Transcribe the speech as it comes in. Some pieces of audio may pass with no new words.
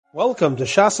Welcome to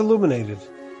Shas Illuminated.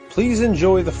 Please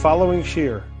enjoy the following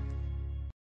shir.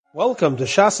 Welcome to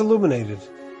Shas Illuminated.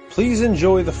 Please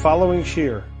enjoy the following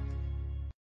shir.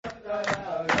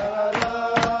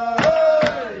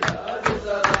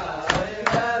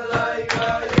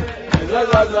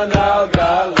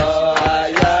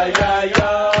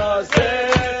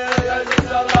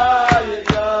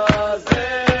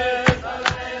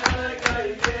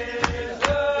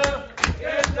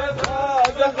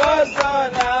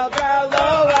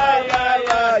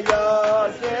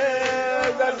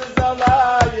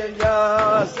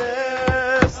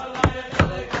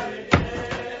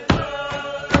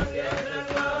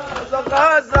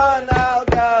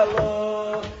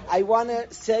 I want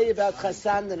to say about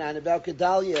Chasandan and about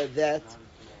Gedalia that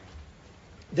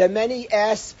there are many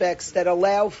aspects that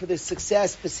allow for the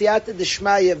success, B'siyata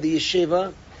D'Shmaya of the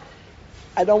yeshiva.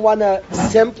 I don't want to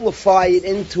simplify it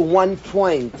into one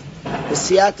point.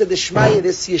 B'siyata D'Shmaya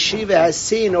this yeshiva has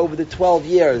seen over the 12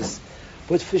 years.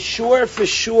 But for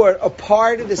sure, a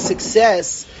part of the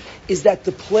success is that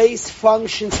the place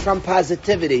functions from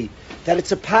positivity, that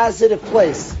it's a positive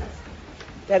place.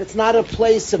 That it's not a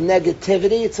place of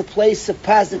negativity, it's a place of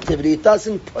positivity. It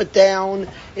doesn't put down,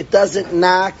 it doesn't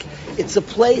knock. It's a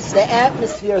place, the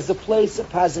atmosphere is a place of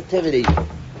positivity.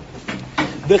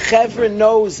 The Chevra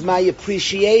knows my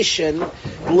appreciation.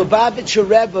 The Lubavitcher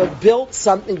Rebbe built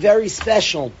something very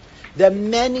special. There are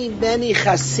many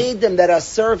Hasidim that are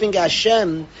serving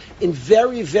Hashem in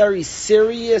very, very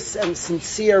serious and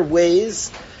sincere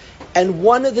ways. And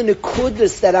one of the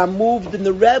nekudas that I moved in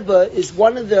the Rebbe is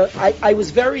I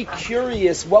was very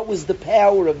curious what was the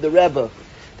power of the Rebbe,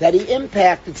 that he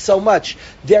impacted so much.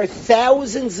 There are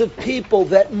thousands of people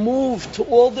that move to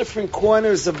all different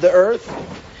corners of the earth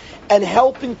and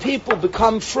helping people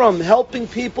helping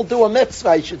people do a mitzvah,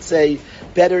 I should say,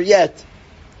 better yet.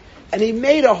 And he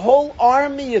made a whole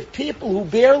army of people who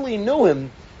barely knew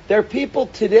him. There are people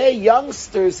today,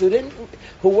 youngsters,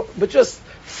 but just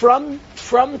from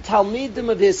Talmidim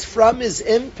of his, from his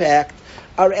impact,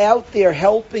 are out there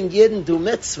helping Yidden do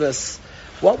mitzvahs.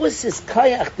 What was his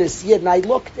kayach, this Yid? And I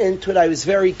looked into it, I was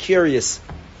very curious.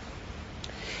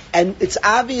 And it's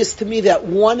obvious to me that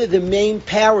one of the main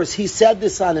powers, he said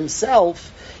this on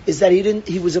himself, is that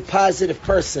he was a positive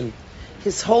person.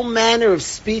 His whole manner of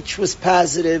speech was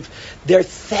positive. There are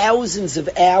thousands of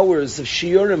hours of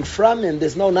shiurim from him.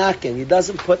 There's no knocking. He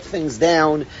doesn't put things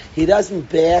down. He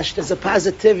doesn't bash. There's a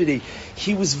positivity.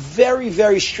 He was very,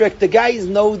 very strict. The guys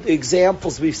know the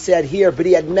examples we've said here, but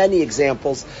he had many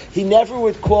examples. He never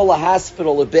would call a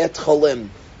hospital a bet cholim,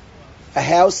 a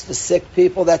house for sick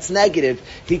people. That's negative.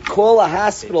 He'd call a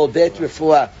hospital a bet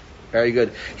refuah. Very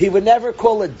good. He would never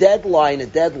call a deadline a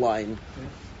deadline.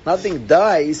 Nothing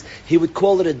dies, he would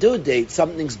call it a due date.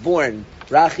 Something's born.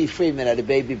 Rachi Friedman had a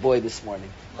baby boy this morning.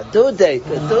 A due date.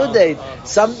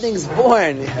 Something's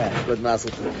born. Yeah, good muscle.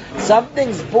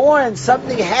 Something's born,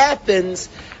 something happens.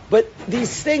 But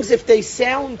these things, if they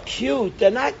sound cute, they're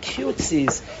not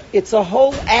cutesies. It's a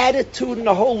whole attitude and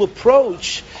a whole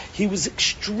approach. He was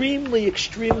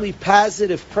extremely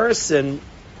positive person.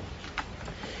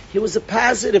 He was a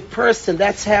positive person.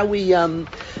 That's how we...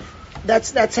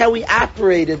 That's how he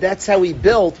operated. That's how he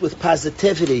built, with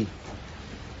positivity.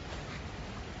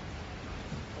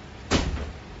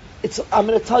 I'm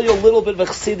going to tell you a little bit of a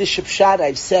Chassidish pshat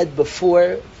I've said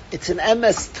before. It's an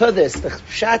MS to this. The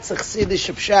pshat's a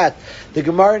Chassidish pshat. The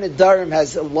Gemara in Nedarim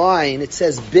has a line. It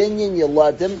says, Binyan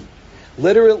Yeladim.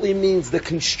 Literally means the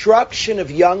construction of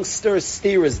youngsters,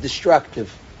 steer is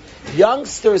destructive.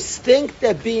 Youngsters think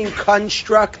they're being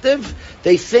constructive,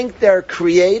 they think they're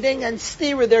creating, and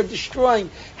stira, they're destroying.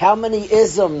 How many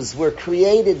isms were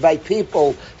created by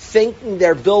people thinking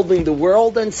they're building the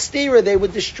world, and stira, they were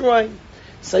destroying.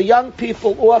 So young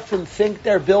people often think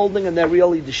they're building and they're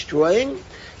really destroying.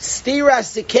 Stira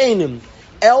zikenim,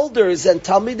 elders and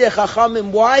Talmidei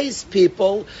Chachamim, wise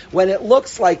people, when it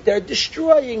looks like they're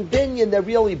destroying binyan, they're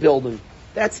really building.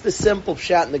 That's the simple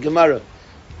pshat in the Gemara.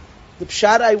 The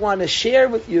pshat I want to share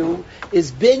with you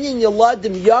is Binyan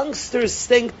Yeladim. Youngsters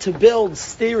think to build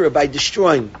stira by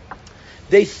destroying.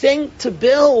 They think to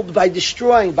build by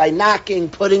destroying, by knocking,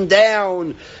 putting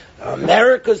down.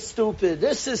 America's stupid.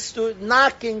 This is stupid.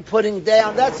 Knocking, putting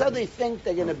down. That's how they think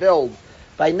they're going to build,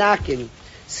 by knocking.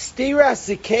 Stira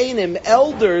zikenim,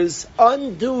 elders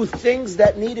undo things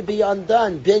that need to be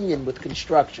undone. Binyan, with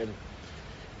construction.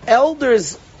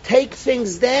 Elders take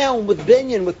things down with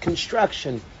binyan, with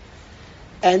construction.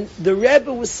 And the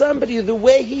Rebbe was somebody, the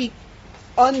way he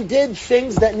undid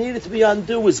things that needed to be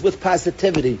undone was with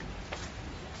positivity.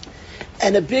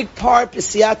 And a big part,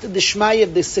 B'siyata D'Shmaya,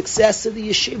 of the success of the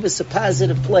yeshiva is a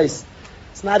positive place.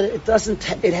 It's not. It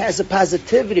doesn't. It has a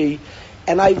positivity,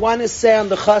 and I want to say on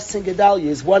the Chassan Gedalia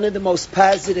is one of the most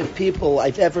positive people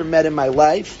I've ever met in my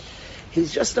life.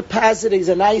 He's just a positive. He's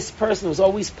a nice person who's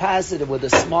always positive, with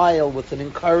a smile, with an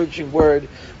encouraging word,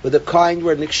 with a kind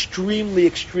word. An extremely,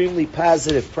 extremely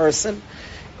positive person.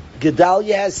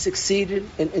 Gedalia has succeeded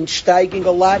in steiging a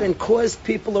lot and caused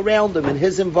people around him in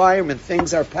his environment.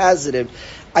 Things are positive.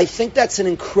 I think that's an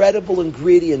incredible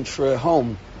ingredient for a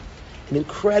home. An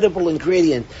incredible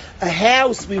ingredient. A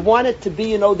house, we want it to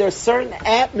be, there's certain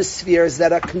atmospheres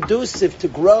that are conducive to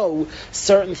grow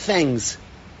certain things.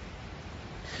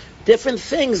 Different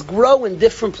things grow in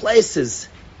different places.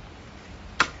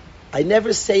 I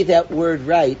never say that word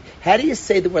right. How do you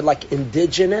say the word, like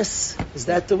indigenous? Is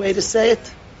that the way to say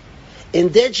it?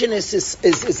 Indigenous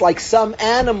is like some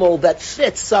animal that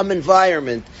fits some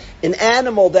environment. An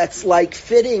animal that's like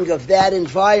fitting of that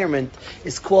environment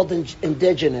is called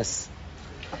indigenous.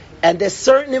 And there's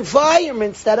certain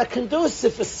environments that are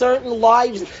conducive for certain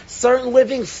lives, certain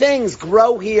living things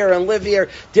grow here and live here.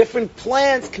 Different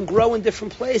plants can grow in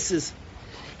different places.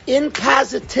 In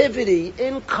positivity,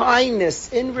 in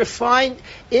kindness, in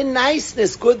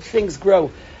niceness, good things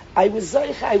grow. There's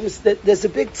a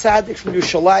big tzaddik from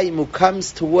Yerushalayim who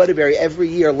comes to Waterbury every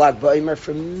year, Lag BaOmer,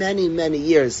 for many, many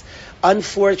years.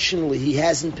 Unfortunately, he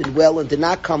hasn't been well and did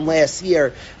not come last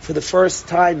year for the first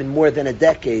time in more than a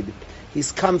decade.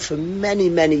 He's come for many,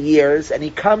 many years, and he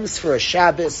comes for a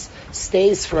Shabbos,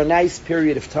 stays for a nice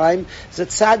period of time. He's a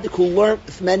tzaddik who learned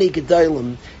with many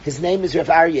Gedolim. His name is Rav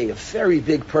Aryeh, a very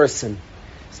big person.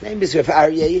 His name is Rav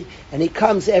Aryeh, and he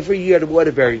comes every year to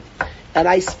Waterbury. And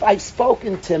I've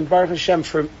spoken to him, Baruch Hashem,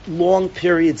 for long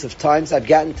periods of times. I've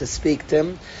gotten to speak to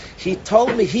him. He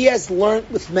told me he has learned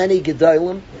with many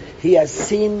Gedolim. He has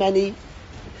seen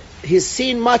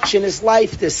much in his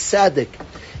life, this tzaddik.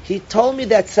 He told me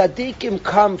that tzaddikim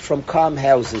come from calm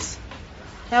houses.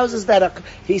 Houses that are,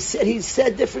 he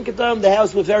said different Gedolim, the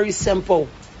houses were very simple.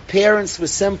 Parents were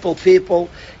simple people.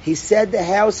 He said the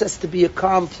house has to be a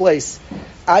calm place.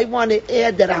 I want to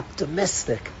add that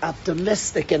optimistic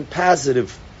and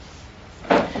positive.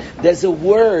 There's a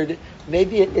word,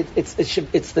 maybe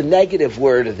it's the negative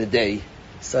word of the day.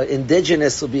 So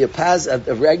indigenous will be a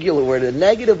regular word. The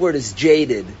negative word is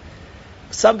jaded.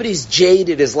 Somebody's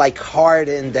jaded is like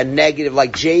hardened and negative,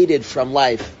 like jaded from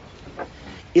life.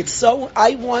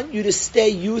 I want you to stay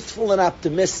youthful and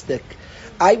optimistic.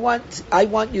 I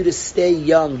want you to stay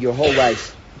young your whole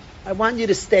life. I want you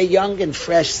to stay young and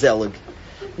fresh, Zelig.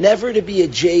 Never to be a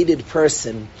jaded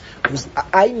person.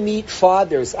 I meet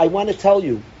fathers. I want to tell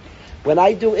you, when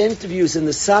I do interviews in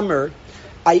the summer,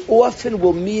 I often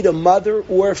will meet a mother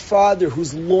or a father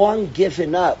who's long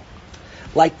given up.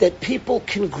 Like that people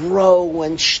can grow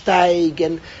and steig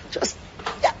and just,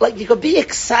 like you could be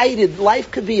excited.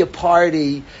 Life could be a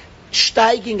party.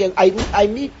 Steiging, and I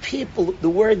meet people, the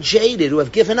word jaded, who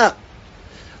have given up.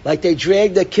 Like they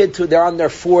drag their kid they're on their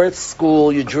fourth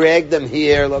school, you drag them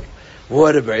here, look,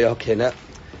 Waterbury, okay, now,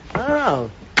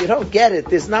 no, you don't get it.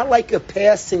 There's not like a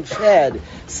passing fad.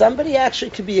 Somebody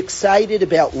actually could be excited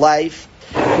about life,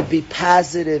 could be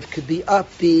positive, could be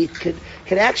upbeat, could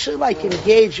actually like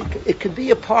engage. It could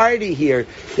be a party here.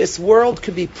 This world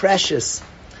could be precious.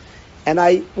 And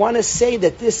I want to say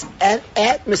that this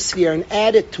atmosphere and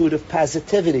attitude of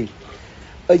positivity,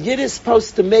 a Yid is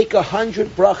supposed to make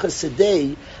 100 brachas a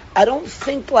day. I don't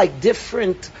think like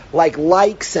different like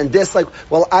likes and dislikes.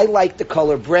 Well, I like the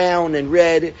color brown and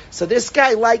red, so this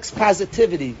guy likes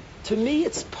positivity. To me,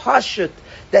 it's pashut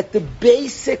that the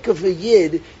basic of a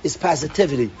Yid is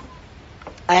positivity.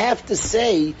 I have to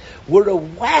say, we're a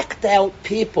whacked out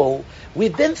people.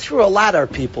 We've been through a lot, our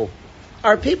people.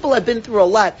 Our people have been through a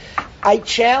lot. I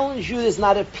challenge you, there's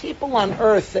not a people on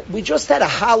earth that we just had a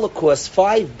Holocaust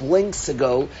 5 blinks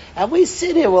ago, and we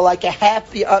sit here, we're like a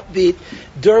happy, upbeat.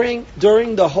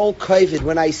 During the whole COVID,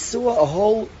 when I saw a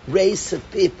whole race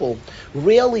of people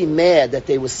really mad that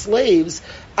they were slaves,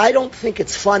 I don't think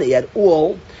it's funny at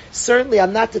all. Certainly,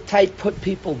 I'm not the type to put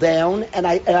people down, and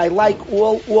I like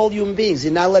all human beings.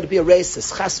 You're not allowed to be a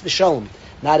racist. Chas v'sholom.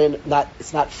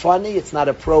 It's not funny. It's not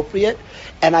appropriate.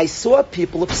 And I saw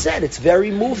people upset. It's very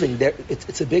moving.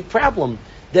 It's a big problem.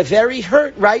 They're very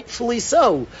hurt, rightfully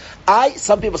so.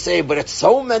 Some people say, but it's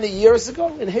so many years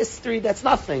ago in history. That's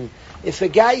nothing. If a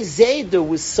guy Zayda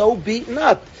was so beaten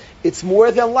up, it's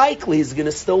more than likely he's going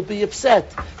to still be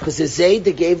upset because his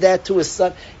Zayda gave that to his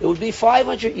son. It would be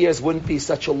 500 years. Wouldn't be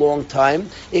such a long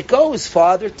time. It goes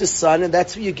father to son, and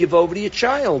that's what you give over to your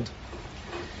child.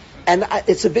 And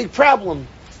it's a big problem.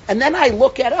 And then I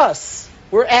look at us.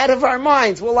 We're out of our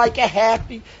minds. We're like a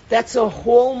happy. That's a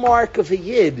hallmark of a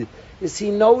Yid, is he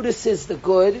notices the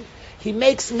good. He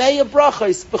makes meya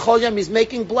brachos b'chol yom. He's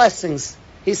making blessings.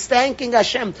 He's thanking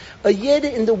Hashem. A Yid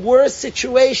in the worst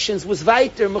situations was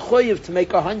weiter mechoyev to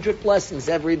make 100 blessings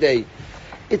every day.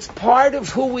 It's part of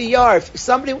who we are. If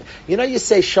somebody, you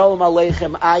say Shalom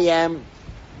Aleichem, I am.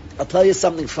 I'll tell you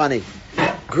something funny.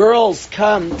 Girls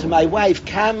come to my wife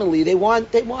commonly. They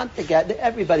want to get.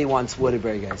 Everybody wants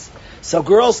Waterbury, guys. So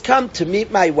girls come to meet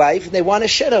my wife and they want a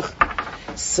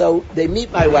shidduch. So they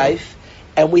meet my wife,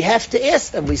 and we have to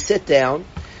ask them. We sit down.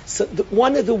 So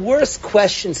one of the worst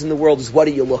questions in the world is, "What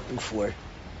are you looking for?"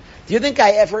 Do you think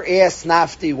I ever asked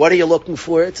Nafti, "What are you looking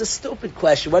for?" It's a stupid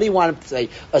question. What do you want him to say?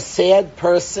 A sad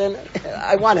person?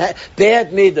 I want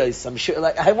bad midas. I'm sure.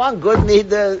 I want good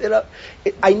midas.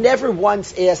 I never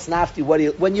once asked Nafti, "What do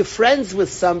you?" When you're friends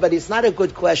with somebody, it's not a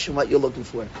good question what you're looking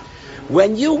for.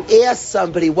 When you ask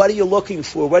somebody, "What are you looking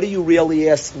for?" What are you really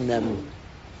asking them?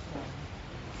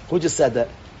 Who just said that?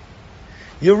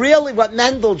 You really, what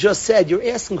Mendel just said, you're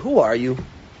asking, "Who are you?"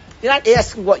 You're not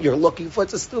asking what you're looking for.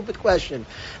 It's a stupid question.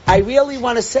 I really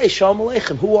want to say, Shalom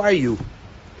Aleichem, who are you?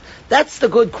 That's the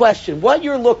good question. What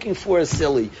you're looking for is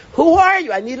silly. Who are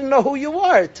you? I need to know who you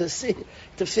are to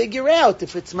figure out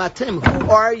if it's matim.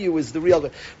 Who are you is the real.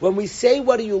 When we say,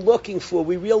 what are you looking for,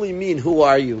 we really mean, who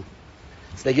are you?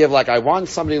 So they give I want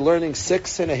somebody learning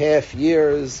 6.5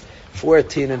 years,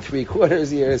 14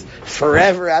 3/4 years,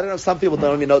 forever. I don't know, some people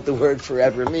don't even know what the word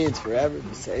forever means. Forever,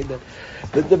 you say that.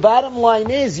 But the bottom line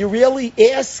is, you're really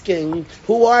asking,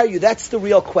 who are you? That's the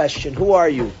real question. Who are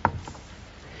you?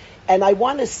 And I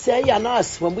want to say on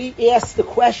us, when we ask the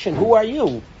question, who are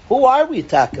you? Who are we,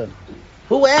 Taka?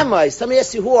 Who am I? Somebody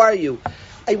asks you, who are you?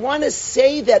 I want to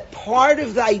say that part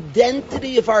of the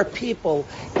identity of our people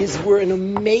is we're an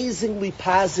amazingly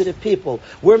positive people.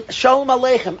 We're Shalom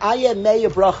Aleichem, Ayeh Meya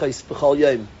Brachos B'chol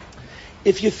Yom.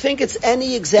 If you think it's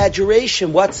any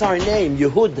exaggeration, what's our name?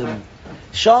 Yehudim.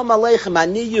 Shalom Aleichem,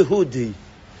 Ani Yehudi.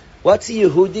 What's a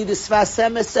Yehudi? The Sfas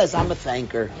Emes says, I'm a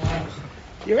thanker.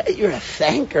 You're a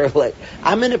thanker.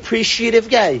 I'm an appreciative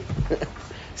guy.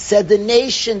 Said the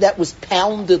nation that was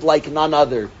pounded like none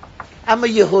other. I'm a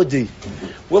Yehudi.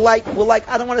 We're like,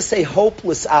 I don't want to say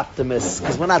hopeless optimists,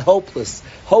 because we're not hopeless.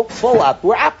 Hopeful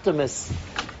we're optimists.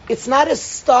 It's not a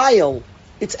style.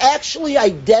 It's actually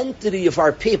identity of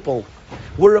our people.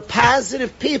 We're a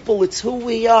positive people. It's who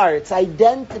we are. It's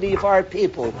identity of our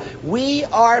people. We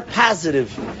are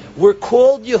positive. We're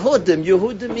called Yehudim.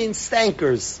 Yehudim means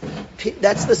thankers.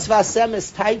 That's the Sfas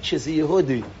Emes Taiches, a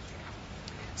Yehudi.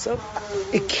 So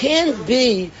it can't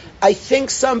be, I think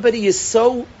somebody is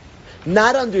so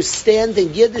not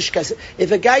understanding Yiddish.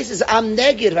 If a guy says, I'm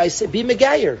negative, I say, be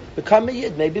Megayer. Become a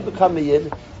Yid. Maybe become a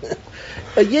Yid.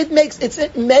 A Yid it's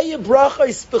Meya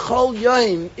Brachos B'chol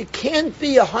Yom. It can't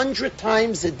be 100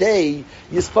 times a day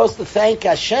you're supposed to thank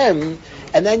Hashem,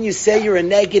 and then you say you're a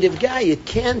negative guy. It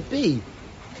can't be.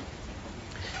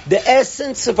 The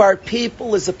essence of our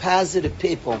people is a positive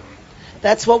people.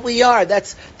 That's what we are.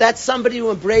 That's somebody who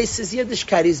embraces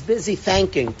Yiddishkeit. He's busy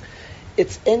thanking.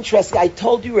 It's interesting. I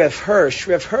told you Rav Hirsch.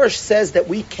 Rav Hirsch says that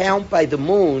we count by the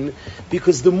moon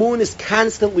because the moon is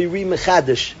constantly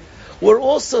re-mechadish. We're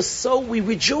also we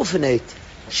rejuvenate.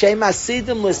 Shem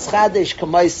Asidim l'schadesh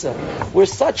kamaisa. We're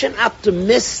such an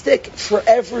optimistic,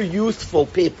 forever youthful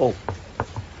people.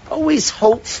 Always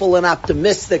hopeful and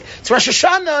optimistic. It's Rosh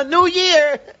Hashanah, New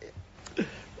Year.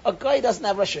 A guy doesn't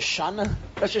have Rosh Hashanah.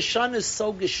 Rosh Hashanah is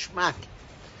so geschmack.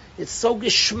 It's so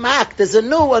geschmack. There's a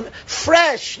new one,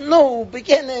 fresh, new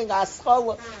beginning.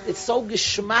 Aschala. It's so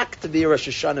geschmack to be a Rosh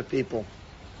Hashanah people.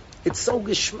 It's so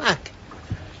geschmack.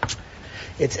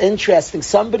 It's interesting.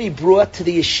 Somebody brought to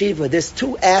the yeshiva, there's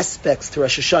two aspects to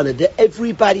Rosh Hashanah that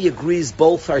everybody agrees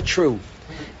both are true.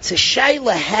 It's a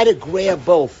shayla how to grab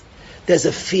both. There's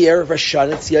a fear of Rosh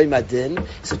Hashanah, it's Yom Adin.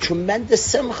 It's a tremendous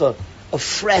simcha of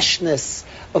freshness,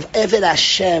 of Eved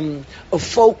Hashem, of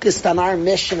focused on our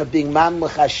mission of being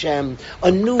Mamlech Hashem,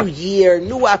 a new year,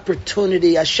 new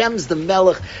opportunity. Hashem's the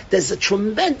Melech. There's a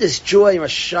tremendous joy in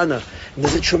Rosh Hashanah. And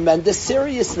there's a tremendous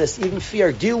seriousness, even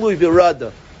fear. Gilui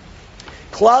Birada.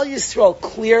 Klal Yisrael,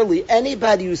 clearly,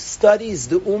 anybody who studies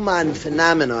the Uman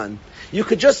phenomenon, you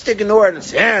could just ignore it and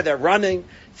say, they're running.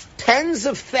 Tens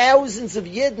of thousands of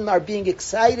Yidden are being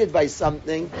excited by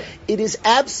something. It is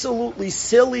absolutely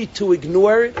silly to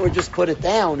ignore it or just put it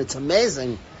down. It's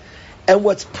amazing. And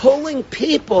what's pulling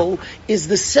people is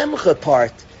the Simcha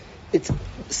part.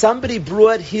 Somebody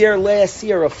brought here last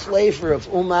year a flavor of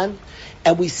Uman,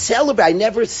 and we celebrate. I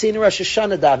never seen a Rosh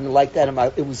Hashanah davening like that.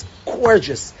 It was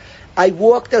gorgeous. I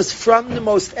walked us from the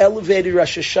most elevated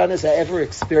Rosh Hashanahs I ever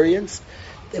experienced.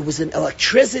 There was an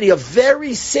electricity, a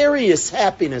very serious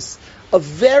happiness, a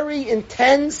very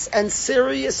intense and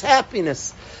serious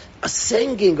happiness. a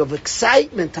singing of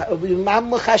excitement of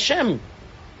Mamlech Hashem.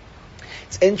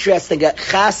 It's interesting at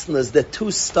chasnas, the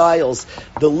two styles,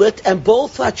 and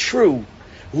both are true.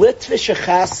 Litvish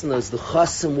chasnas, the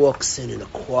chassan walks in a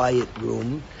quiet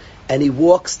room, and he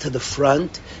walks to the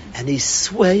front, and he's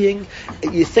swaying.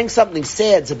 You think something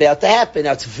sad's about to happen.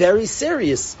 Now it's very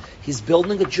serious. He's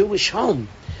building a Jewish home.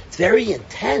 It's very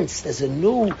intense. There's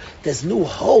new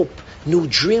hope, new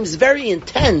dreams. Very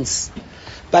intense.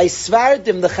 By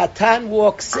Svardim, the Chatan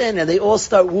walks in, and they all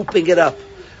start whooping it up.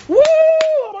 Woo!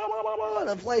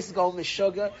 The place is going with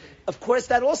sugar. Of course,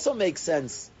 that also makes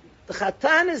sense. The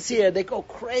Chatan is here. They go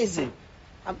crazy.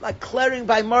 I'm like clearing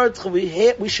by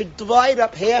Mordcha. We should divide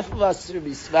up. Half of us should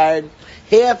be Svardim,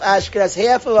 half Ashkenaz,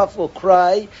 half of us will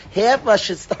cry, half of us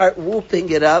should start whooping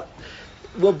it up.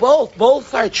 Well,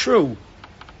 both are true.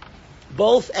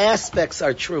 Both aspects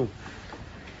are true.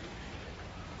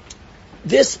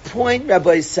 This point,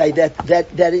 Rabbi, say that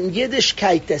in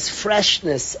Yiddishkeit there's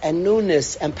freshness and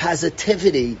newness and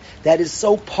positivity that is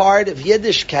so part of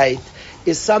Yiddishkeit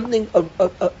is something,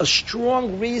 a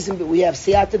strong reason that we have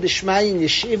Siyata D'Shmaya in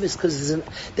Yeshivas, because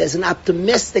there's an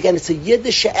optimistic, and it's a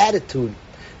Yiddish attitude.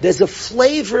 There's a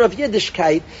flavor of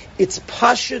Yiddishkeit. It's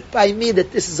pashut by me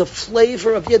that this is a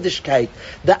flavor of Yiddishkeit.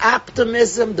 The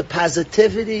optimism, the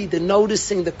positivity, the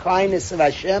noticing the kindness of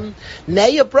Hashem.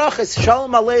 Meya brachas,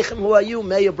 shalom aleichem hu ayu,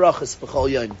 meya brachas b'chol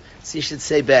yom. So you should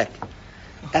say back.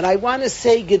 And I want to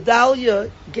say, Gedalia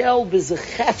Gelb is a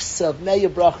chefsa of meya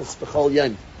brachas b'chol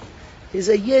yom. He's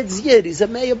a yid, he's a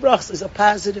meya brachas, he's a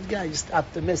positive guy, just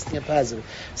optimistic and positive.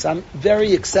 So I'm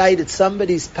very excited.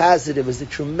 Somebody's positive is a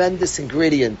tremendous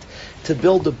ingredient to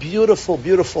build a beautiful,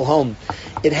 beautiful home.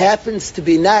 It happens to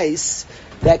be nice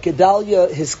that Gedalia,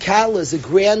 his Kala, is a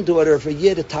granddaughter of a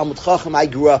yid, a Talmud Chacham I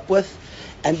grew up with.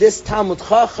 And this Talmud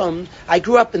Chacham, I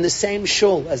grew up in the same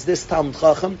shul as this Talmud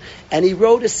Chacham, and he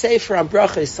wrote a sefer on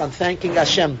brachas, on thanking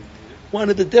Hashem. One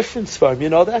of the difference for him, you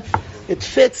know that? It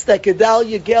fits that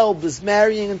Gedalia Gelb is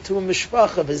marrying into a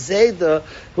mishpacha of a Zayda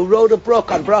who wrote a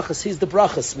book on brachas. He's the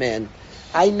brachas man.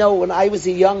 I know when I was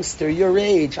a youngster, your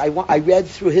age, I read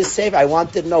through his sefer. I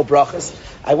wanted to know brachas.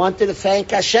 I wanted to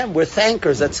thank Hashem. We're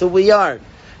thankers. That's who we are.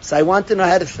 So I want to know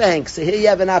how to thank. So here you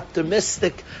have an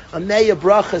optimistic, a meya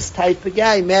brachas type of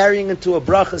guy marrying into a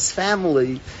brachas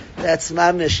family. That's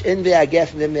mamish in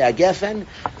ve'agefen.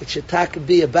 It should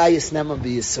be a bayis nema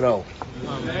b'Yisrael.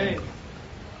 Amen.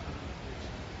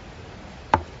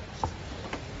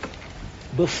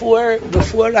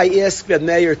 Before I ask the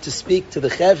mayor to speak to the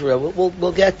chevra,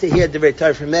 we'll get to hear the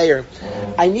return from mayor.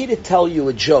 I need to tell you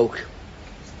a joke.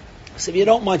 So if you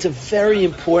don't mind, it's a very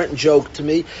important joke to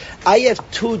me. I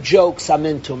have two jokes I'm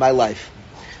into in my life.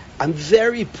 I'm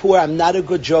very poor. I'm not a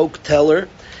good joke teller.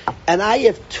 And I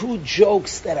have two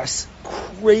jokes that are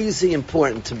crazy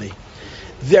important to me.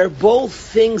 They're both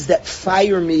things that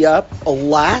fire me up a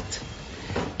lot.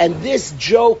 And this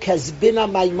joke has been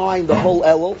on my mind the whole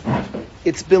Elul.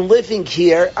 It's been living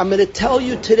here. I'm going to tell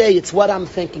you today, it's what I'm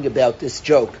thinking about, this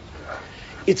joke.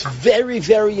 It's very,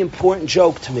 very important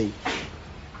joke to me.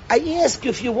 I ask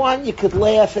you if you want, you could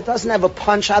laugh. It doesn't have a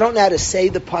punch. I don't know how to say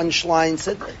the punchlines.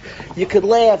 You could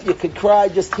laugh, you could cry,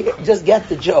 just get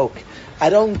the joke.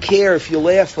 I don't care if you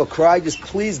laugh or cry, just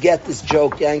please get this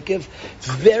joke, Yankiv. It's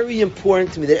very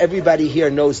important to me that everybody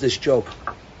here knows this joke.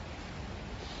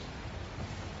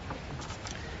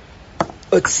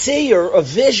 A tseer,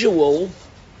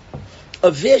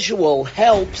 a visual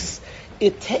helps.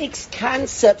 It takes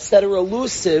concepts that are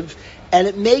elusive and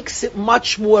it makes it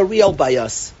much more real by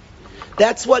us.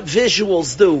 That's what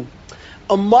visuals do.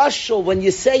 A mashal, when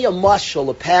you say a mashal,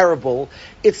 a parable,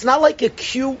 it's not like a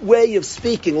cute way of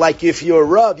speaking, like if you're a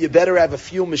Rav, you better have a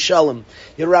few mishalim.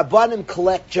 Your Rabbanim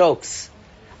collect jokes.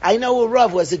 I know a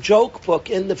Rav who has a joke book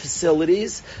in the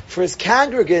facilities. For his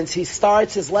congregants, he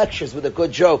starts his lectures with a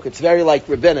good joke. It's very like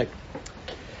rabbinic.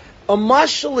 A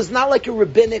mashal is not like a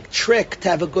rabbinic trick to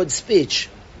have a good speech.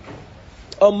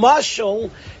 A mashal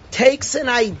takes an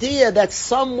idea that's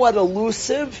somewhat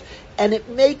elusive and it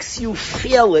makes you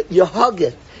feel it, you hug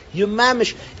it, you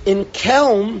mamish. In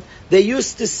Kelm, they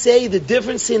used to say the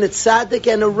difference in a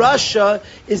tzaddik and a rasha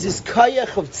is his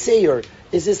kayach of tzeir.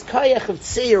 Is his kayach of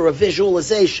tzeir, a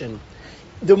visualization.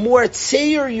 The more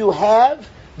tzeir you have,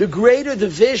 the greater the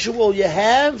visual you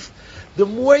have, the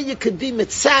more you can be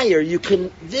mitzayer. You can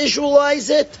visualize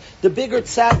it, the bigger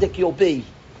tzaddik you'll be.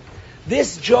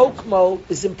 This joke mode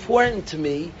is important to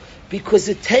me because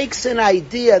it takes an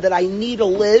idea that I need to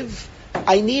live,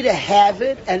 I need to have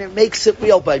it, and it makes it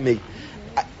real by me.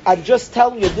 I'm just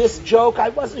telling you this joke, I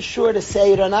wasn't sure to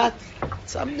say it or not.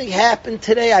 Something happened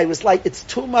today, I was like, it's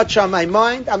too much on my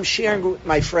mind, I'm sharing it with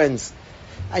my friends.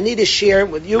 I need to share it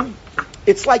with you.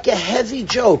 It's like a heavy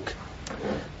joke.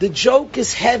 The joke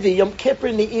is heavy. Yom Kippur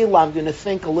Ne'ilah, I'm going to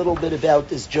think a little bit about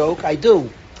this joke. I do.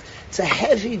 It's a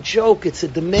heavy joke. It's a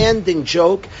demanding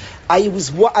joke. I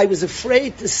was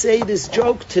afraid to say this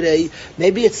joke today.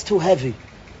 Maybe it's too heavy.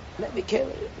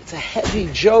 It's a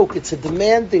heavy joke. It's a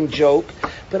demanding joke.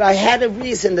 But I had a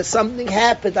reason that something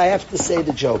happened. I have to say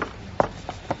the joke.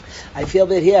 I feel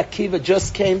that here Akiva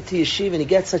just came to yeshiva and he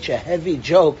gets such a heavy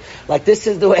joke. Like this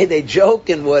is the way they joke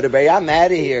in Waterbury. I'm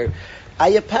out of here. I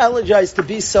apologize to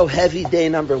be so heavy day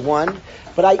number one.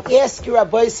 But I ask you,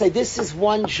 Rabbi, say this is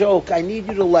one joke. I need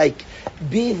you to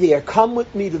be there. Come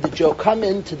with me to the joke. Come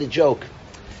into the joke.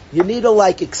 You need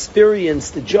to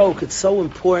experience the joke. It's so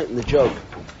important, the joke.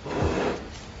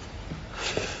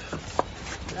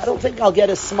 I don't think I'll get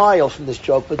a smile from this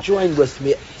joke, but join with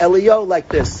me. Elio, like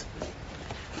this.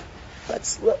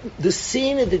 The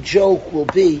scene of the joke will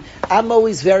be, I'm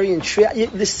always very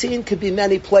intrigued. The scene could be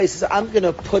many places. I'm going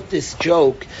to put this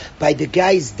joke by the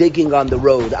guys digging on the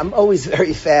road. I'm always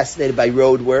very fascinated by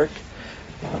road work.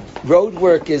 Road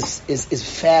work is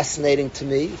fascinating to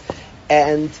me.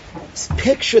 And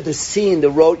picture the scene, the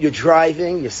road, you're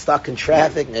driving, you're stuck in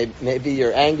traffic, maybe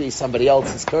you're angry, somebody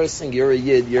else is cursing, you're a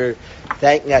yid, you're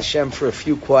thanking Hashem for a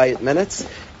few quiet minutes,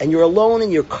 and you're alone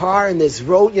in your car and there's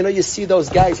road, you see those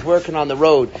guys working on the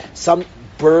road. Some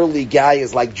burly guy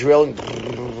is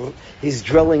drilling, he's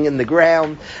drilling in the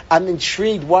ground. I'm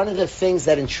intrigued. One of the things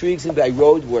that intrigues me by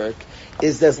road work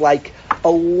is there's a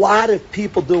lot of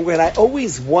people doing it. And I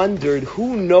always wondered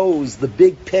who knows the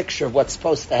big picture of what's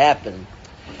supposed to happen.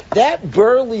 That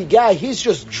burly guy, he's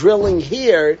just drilling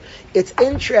here. It's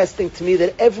interesting to me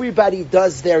that everybody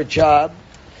does their job,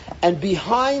 and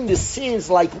behind the scenes,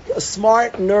 a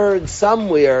smart nerd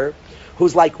somewhere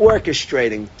who's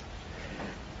orchestrating.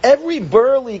 Every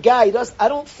burly guy I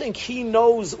don't think he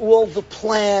knows all the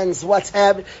plans, what's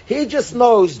happening. He just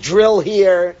knows drill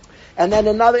here. And then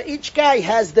each guy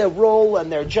has their role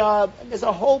and their job. And there's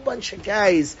a whole bunch of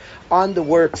guys on the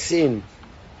work scene.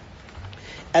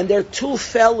 And there are two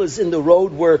fellas in the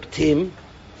road work team.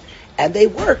 And they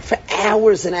work for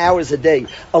hours and hours a day.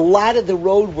 A lot of the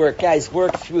road work guys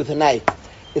work through the night.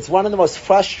 It's one of the most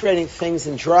frustrating things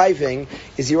in driving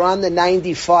is you're on the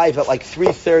 95 at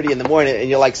 3:30 in the morning and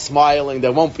you're smiling,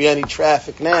 there won't be any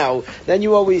traffic now. Then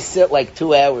you always sit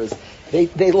 2 hours.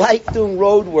 They like doing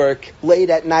road work late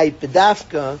at night,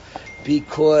 bedafka,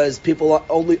 because people are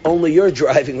only you're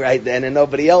driving right then and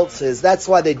nobody else is. That's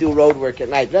why they do road work at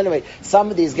night. But anyway, some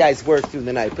of these guys work through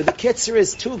the night. But the kitzer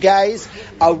is two guys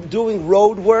are doing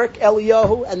road work,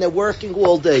 Eliyahu, and they're working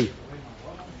all day.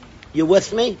 You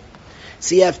with me?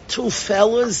 So you have two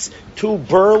fellas, two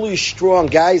burly, strong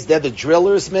guys. They're the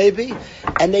drillers, maybe,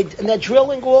 and they're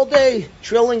drilling all day,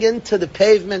 drilling into the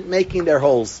pavement, making their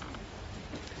holes.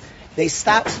 They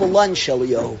stop for lunch,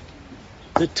 Elio.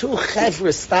 The two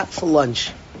chevra stop for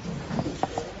lunch.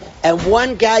 And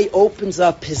one guy opens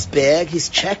up his bag. He's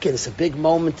checking. It's a big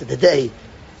moment of the day.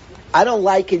 I don't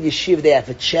like in yeshiva they have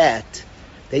a chat.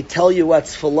 They tell you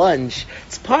what's for lunch.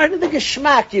 It's part of the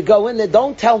geschmack. You go in there,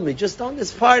 don't tell me. Just don't.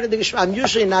 It's part of the geschmack. I'm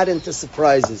usually not into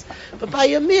surprises. But by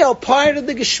your meal, part of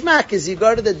the geschmack is you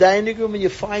go to the dining room and you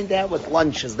find out what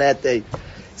lunch is that day.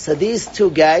 So these two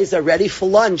guys are ready for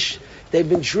lunch. They've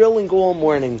been drilling all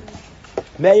morning.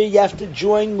 Mary, you have to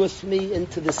join with me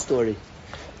into the story.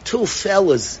 Two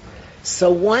fellas.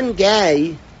 So one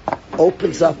guy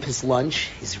opens up his lunch.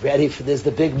 He's ready for this,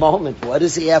 the big moment. What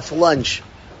does he have for lunch?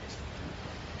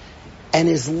 And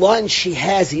his lunch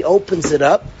he opens it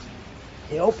up.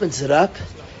 He opens it up,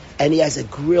 and he has a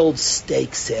grilled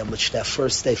steak sandwich that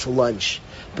first day for lunch.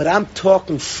 But I'm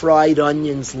talking fried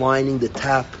onions lining the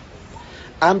top.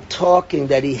 I'm talking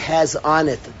that he has on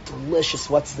it a delicious,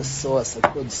 what's the sauce? A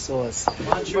good sauce.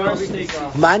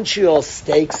 Montreal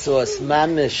steak sauce,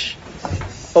 mamish.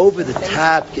 Over the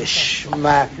top,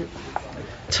 geschmack.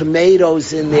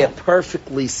 Tomatoes in there,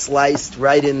 perfectly sliced,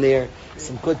 right in there.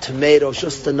 Some good tomatoes,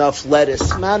 just enough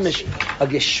lettuce. Mamish, a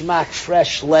geschmack,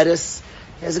 fresh lettuce.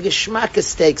 He has a geschmack of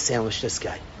steak sandwich, this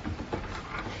guy.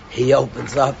 He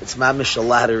opens up, it's mamish a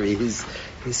lottery.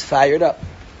 He's fired up.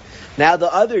 Now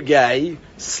the other guy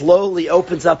slowly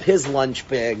opens up his lunch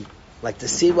bag, to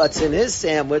see what's in his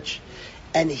sandwich,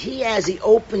 and he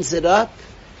opens it up,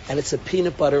 and it's a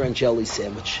peanut butter and jelly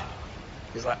sandwich.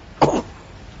 He's like, oh.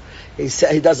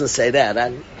 He doesn't say that.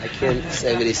 I can't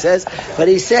say what he says, but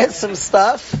he says some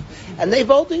stuff, and they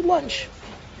both eat lunch.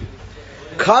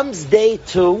 Comes day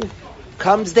two.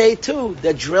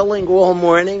 They're drilling all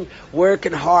morning,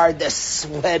 working hard, they're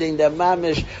sweating, they're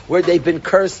mamish, where they've been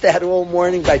cursed at all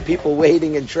morning by people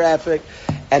waiting in traffic,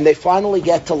 and they finally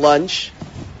get to lunch,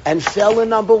 And fella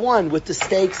number one with the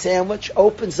steak sandwich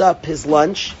opens up his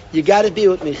lunch. You got to be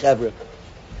with me, Chevra.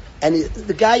 And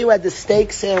the guy who had the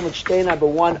steak sandwich, day number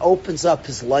one, opens up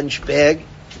his lunch bag.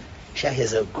 He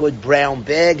has a good brown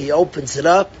bag. He opens it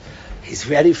up. He's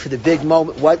ready for the big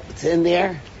moment. What's in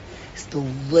there? It's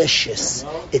delicious.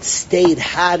 It stayed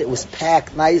hot. It was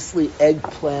packed nicely.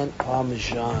 Eggplant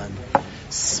parmesan.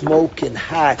 Smoking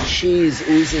hot. Cheese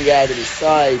oozing out of the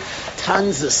side.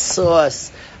 Tons of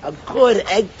sauce. A good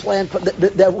eggplant.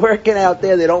 They're working out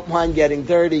there. They don't mind getting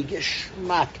dirty.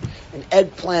 Geschmack. An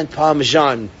eggplant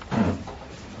parmesan.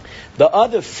 The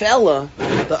other fella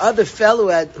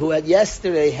who had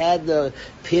yesterday had the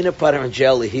peanut butter and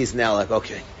jelly. He's now like,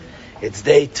 okay, it's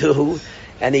day 2.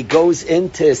 And he goes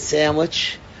into his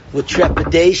sandwich with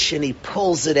trepidation. He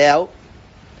pulls it out.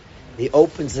 He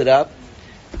opens it up.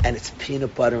 And it's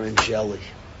peanut butter and jelly.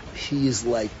 He's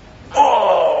like,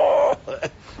 oh!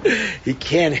 He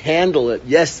can't handle it.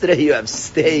 Yesterday you have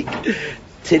steak.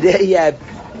 Today you have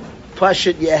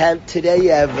pashut. Today you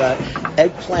have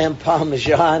eggplant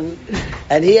parmesan.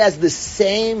 And he has the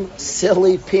same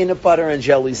silly peanut butter and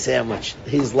jelly sandwich.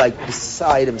 He's like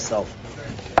beside himself.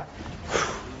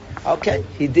 Okay,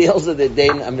 he deals with it day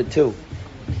number 2.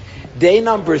 Day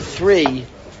number 3,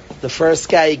 the first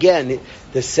guy again,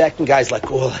 the second guy's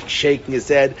like, oh, like shaking his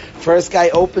head. First guy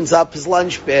opens up his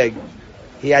lunch bag.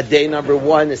 He had day number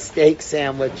 1, a steak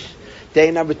sandwich. Day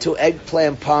number 2,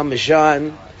 eggplant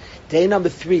parmesan. Day number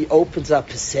 3, opens up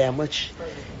his sandwich.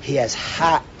 He has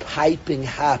hot, piping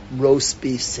hot roast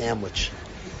beef sandwich.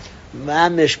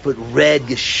 Mamish, but red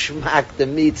geschmack. The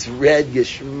meat's red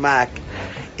geschmack.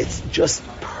 It's just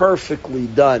perfectly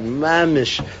done.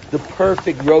 Mamish, the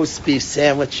perfect roast beef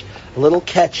sandwich. A little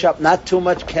ketchup, not too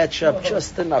much ketchup,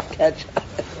 just enough ketchup.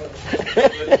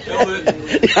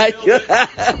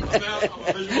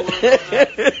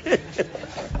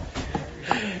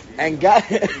 And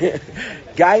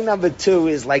guy number 2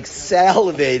 is like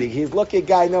salivating. He's looking at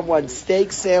guy number 1,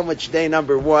 steak sandwich day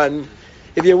number 1.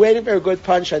 If you're waiting for a good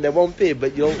punchline, there won't be,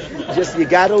 but you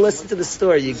got to listen to the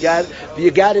story. You got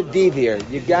to be there.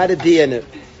 You got to be in it.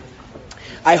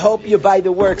 I hope you're by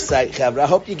the work site, Chavra. I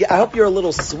hope you're a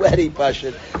little sweaty,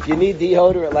 Pashut. If you need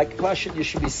deodorant like Pashut, you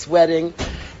should be sweating.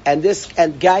 And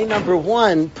guy number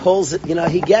 1 pulls it.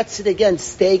 He gets it again.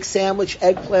 Steak sandwich,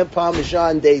 eggplant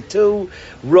parmesan, day 2,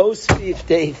 roast beef,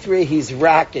 day 3. He's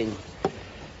rocking.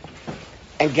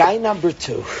 And guy number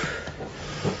 2.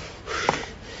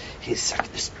 He's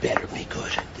like, this better be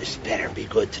good. This better be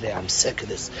good today. I'm sick of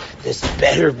this. This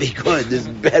better be good. This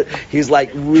better. He's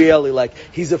like really like,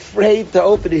 he's afraid to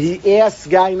open it. He asks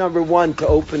guy number 1 to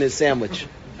open his sandwich.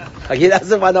 Like he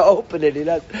doesn't want to open it.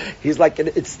 He's like,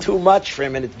 it's too much for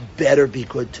him and it better be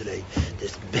good today.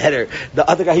 This better. The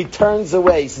other guy, he turns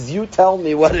away. He says, you tell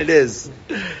me what it is.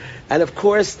 And of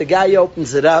course, the guy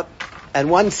opens it up. And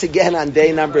once again on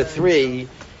day number 3,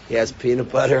 he has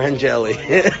peanut butter and jelly.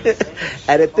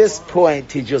 And at this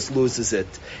point, he just loses it.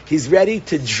 He's ready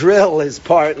to drill his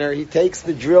partner. He takes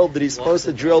the drill that he's supposed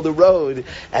to drill the road,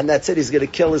 and that's it. He's going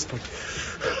to kill his partner.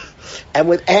 And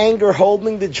with anger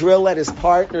holding the drill at his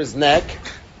partner's neck,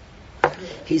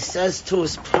 he says to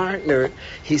his partner,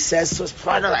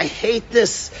 I hate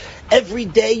this. Every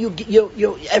day you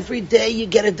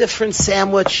get a different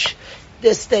sandwich.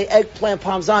 This day, eggplant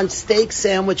parmesan, steak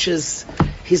sandwiches.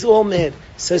 He's all mad.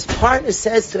 So his partner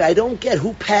says to him, I don't get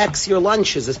who packs your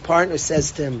lunches. His partner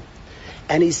says to him,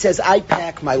 and he says, I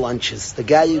pack my lunches. The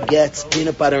guy who gets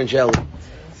peanut butter and jelly.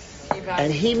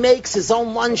 And he makes his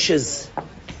own lunches.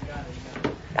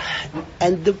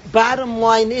 And the bottom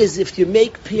line is, if you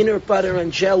make peanut butter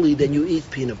and jelly, then you eat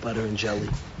peanut butter and jelly.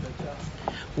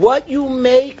 What you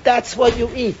make, that's what you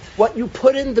eat. What you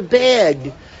put in the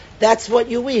bag, that's what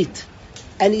you eat.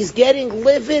 And he's getting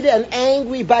livid and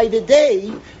angry by the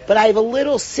day, but I have a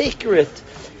little secret.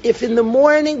 If in the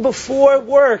morning before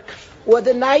work or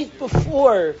the night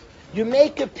before you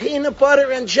make a peanut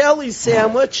butter and jelly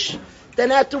sandwich,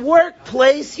 then at the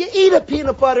workplace you eat a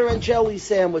peanut butter and jelly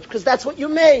sandwich because that's what you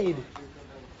made.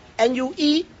 And you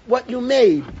eat what you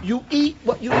made. You eat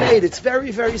what you made. It's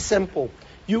very, very simple.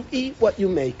 You eat what you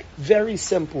make. Very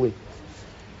simply.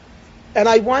 And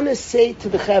I want to say to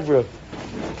the Chevra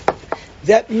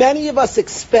that many of us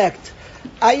expect.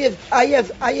 I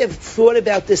have thought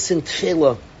about this in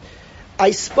Tefillah.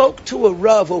 I spoke to a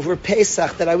Rav over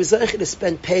Pesach that I was able to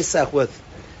spend Pesach with.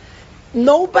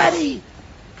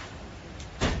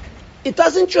 It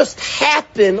doesn't just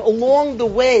happen along the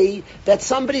way that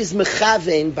somebody's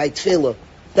mechavein by Tefillah.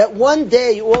 That one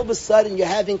day, all of a sudden, you're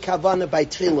having kavanah by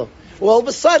Tefillah. All of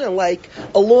a sudden, like,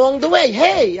 along the way,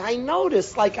 hey, I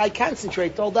noticed, like, I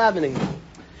concentrate all davening.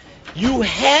 You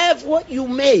have what you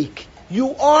make.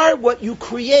 You are what you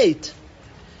create.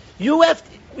 You're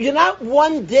not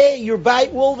one day, you're by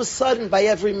all of a sudden by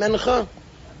every mincha.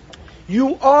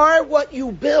 You are what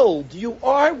you build. You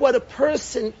are what a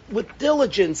person with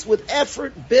diligence, with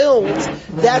effort builds.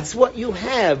 That's what you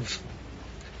have.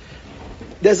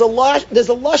 There's a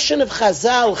lashon of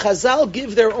Chazal. Chazal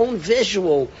give their own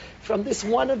visual from this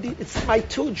it's my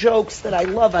two jokes that I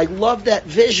love. I love that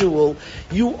visual.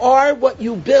 You are what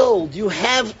you build. You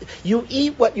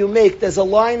eat what you make. There's a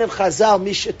line of Chazal,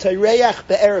 Misha Tareach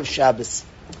be'erev Shabbos.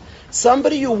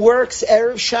 Somebody who works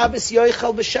Erev Shabbos,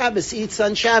 Yoichel b'Shabbos, eats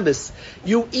on Shabbos.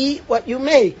 You eat what you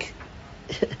make.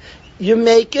 You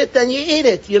make it, then you eat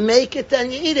it. You make it,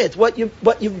 then you eat it. What you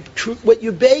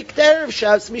bake Erev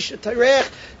Shabbos, Misha Tareach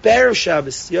be'erev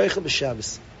Shabbos, Yoichel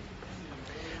b'Shabbos.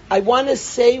 I want to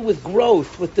say with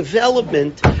growth, with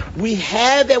development, we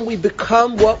have and we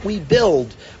become what we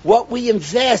build, what we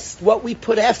invest, what we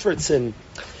put efforts in.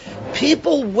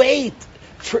 People wait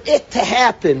for it to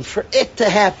happen,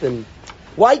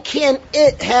 Why can't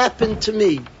it happen to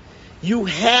me? You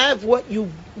have what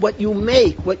you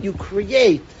make, what you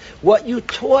create, what you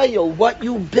toil, what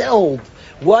you build.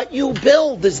 What you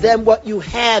build is then what you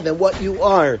have and what you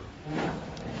are.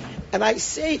 And I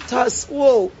say to us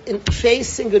all, in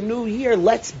facing a new year,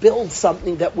 let's build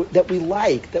something that we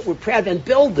like, that we're proud of, and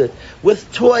build it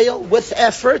with toil, with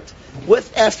effort.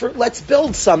 Let's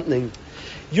build something.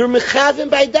 You're mechavim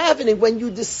by davening when you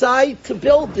decide to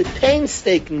build it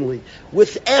painstakingly,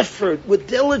 with effort, with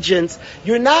diligence.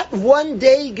 You're not one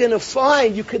day going to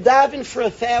find you could daven for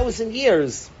 1,000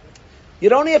 years. You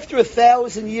don't after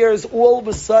 1,000 years all of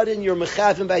a sudden you're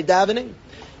mechavim by davening.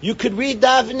 You could read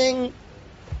davening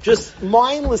just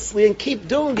mindlessly and keep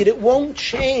doing it. It won't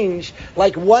change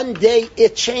like one day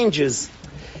it changes.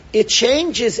 It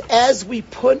changes as we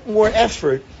put more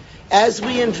effort, as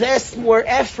we invest more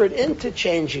effort into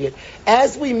changing it,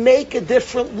 as we make a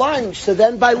different lunch. So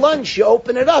then by lunch you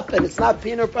open it up and it's not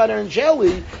peanut butter and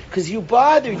jelly because you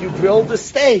grilled a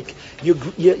steak, you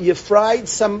fried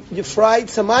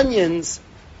some onions.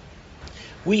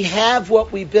 We have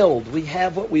what we build.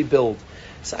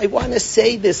 So I want to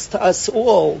say this to us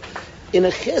all in a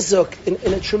chizuk,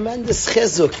 in a tremendous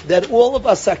chizuk, that all of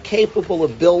us are capable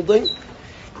of building,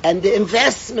 and the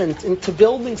investment into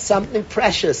building something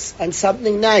precious and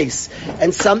something nice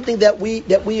and something that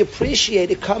we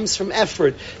appreciate, it comes from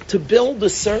effort. To build a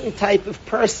certain type of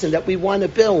person that we want to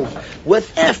build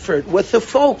with effort, with a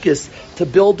focus, to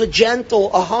build a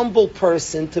gentle, a humble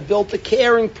person, to build a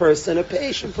caring person, a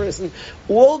patient person,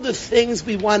 all the things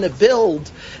we want to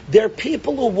build. There are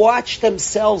people who watch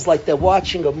themselves like they're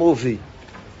watching a movie.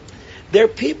 There are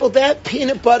people, that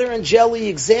peanut butter and jelly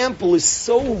example is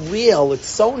so real, it's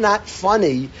so not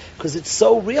funny, because it's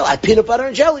so real. Peanut butter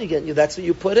and jelly again, that's what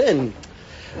you put in.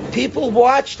 People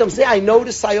watch them say, I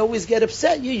notice I always get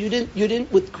upset. You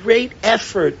didn't with great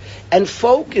effort and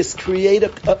focus create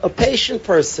a patient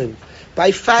person.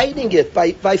 By fighting it,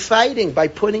 by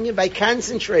putting it, by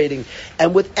concentrating,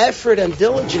 and with effort and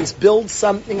diligence build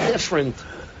something different.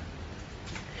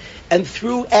 And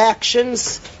through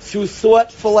actions, through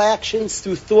thoughtful actions,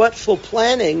 through thoughtful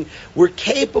planning, we're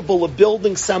capable of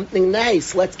building something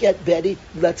nice. Let's get busy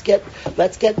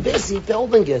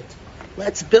building it.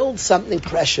 Let's build something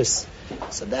precious.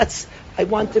 So I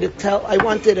wanted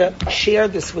to share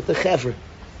this with the Chevra.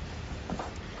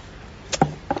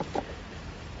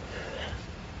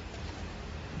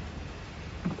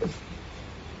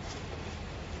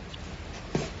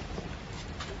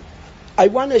 I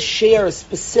want to share a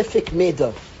specific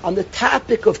midah on the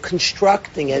topic of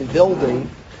constructing and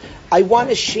building. I want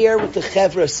to share with the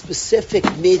Chevra a specific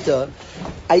midah.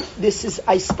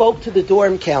 I spoke to the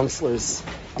dorm counselors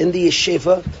in the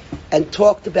yeshiva and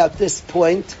talked about this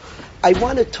point. I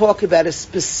want to talk about a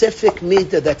specific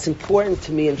midah that's important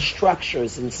to me in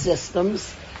structures and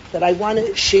systems that I want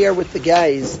to share with the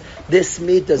guys. This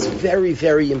midah is very,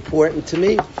 very important to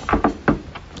me.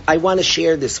 I want to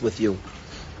share this with you.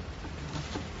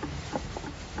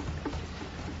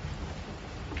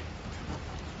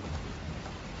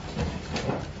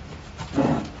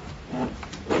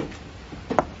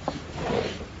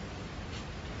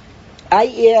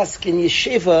 I ask in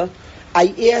yeshiva,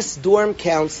 dorm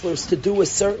counselors to do a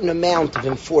certain amount of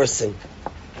enforcing.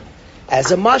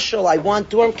 As a mashal, I want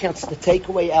dorm counselors to take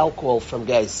away alcohol from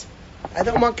guys. I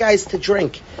don't want guys to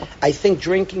drink. I think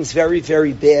drinking is very,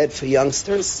 very bad for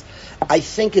youngsters. I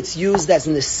think it's used as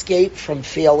an escape from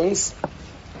feelings,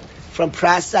 from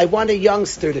process. I want a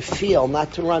youngster to feel,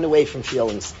 not to run away from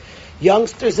feelings.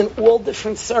 Youngsters in all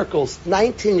different circles,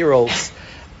 19-year-olds,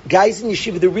 Guys in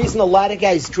yeshiva, the reason a lot of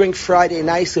guys drink Friday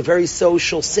nights, a very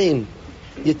social scene.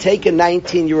 You take a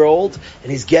 19-year-old and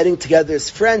he's getting together his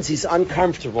friends, he's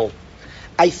uncomfortable.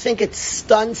 I think it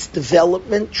stunts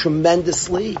development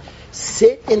tremendously.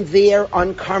 Sit in there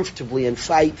uncomfortably and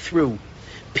fight through.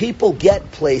 People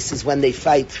get places when they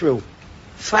fight through.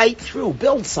 Fight through,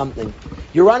 build something.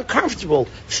 You're uncomfortable,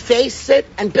 face it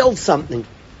and build something.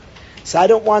 So I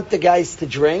don't want the guys to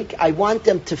drink. I want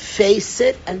them to face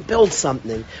it and build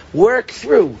something. Work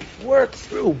through,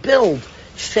 build.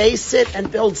 Face it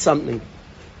and build something.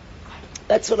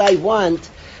 That's what I want.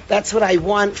 That's what I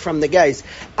want from the guys.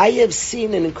 I have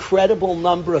seen an incredible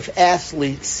number of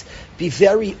athletes be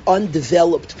very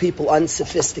undeveloped people,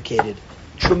 unsophisticated.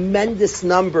 Tremendous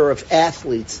number of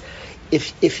athletes.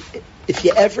 If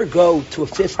you ever go to a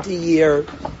 50-year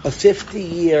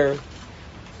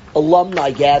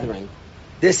alumni gathering,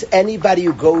 anybody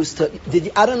who goes to,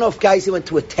 I don't know if guys who went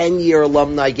to a 10-year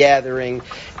alumni gathering,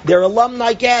 they're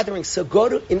alumni gatherings, so go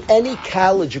to, in any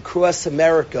college across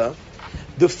America,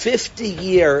 the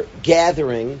 50-year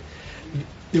gathering,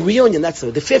 the reunion, the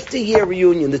 50-year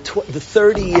reunion, the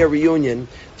 30-year reunion,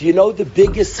 do you know the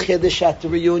biggest chiddush at the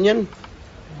reunion?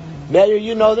 Mayor,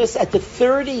 you know this? At the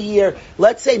 30-year,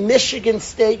 let's say Michigan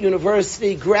State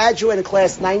University graduated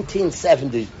class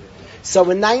 1970. So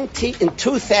in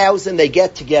 2000 they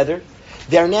get together.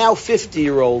 They're now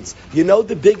 50-year-olds. You know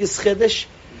the biggest chiddush?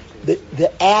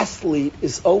 The athlete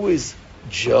is always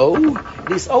Joe.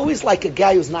 He's always like a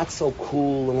guy who's not so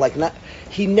cool and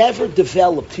he never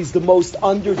developed. He's the most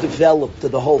underdeveloped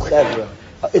of the whole chevra.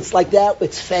 It's like that.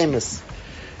 It's famous.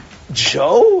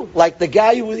 Joe, like the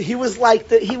guy he was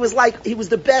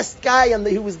the best guy and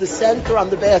he was the center on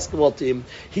the basketball team.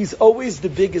 He's always the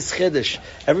biggest chiddush.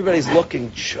 Everybody's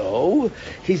looking, Joe?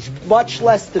 He's much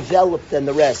less developed than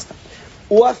the rest.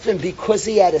 Often because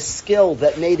he had a skill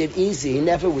that made it easy, he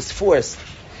never was forced.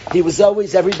 He was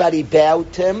always, everybody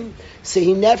bowed to him. So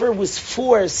he never was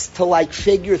forced to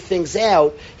figure things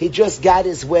out. He just got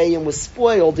his way and was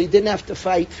spoiled. He didn't have to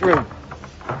fight through.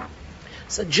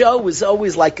 So Joe was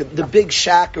always the big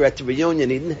shocker at the reunion.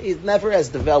 He's never as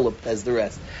developed as the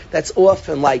rest. That's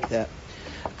often like that.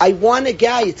 I want a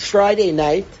guy, it's Friday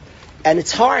night, and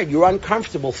it's hard. You're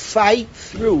uncomfortable. Fight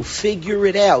through. Figure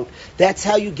it out. That's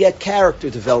how you get character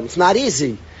development. It's not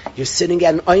easy. You're sitting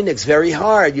at an Einig, very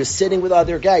hard. You're sitting with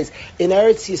other guys. In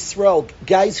Eretz Yisrael,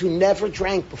 guys who never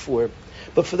drank before,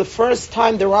 but for the first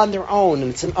time they're on their own,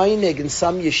 and it's an Einig in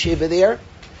some yeshiva there.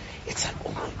 It's like,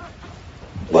 oh my God.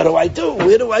 What do I do?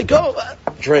 Where do I go?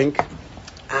 Drink.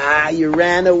 You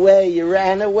ran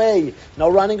away. No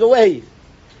running away.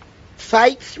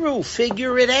 Fight through.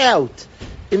 Figure it out.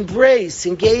 Embrace.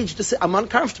 Engage. I'm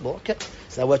uncomfortable. Okay.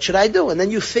 So what should I do? And then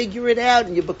you figure it out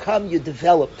and you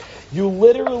develop. You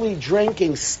literally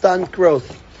drinking stunt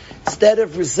growth. Instead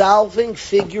of resolving,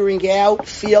 figuring out,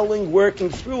 feeling, working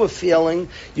through a feeling,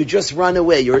 you just run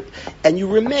away. You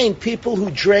remain, people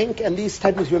who drink and these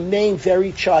types remain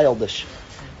very childish.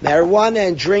 Marijuana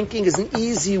and drinking is an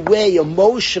easy way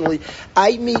emotionally.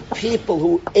 I meet people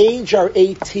who age are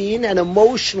 18 and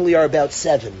emotionally are about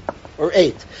 7 or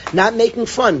 8. Not making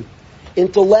fun.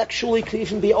 Intellectually could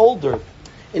even be older.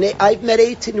 And I've met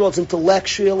 18-year-olds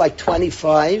intellectually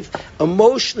 25.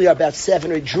 Emotionally are about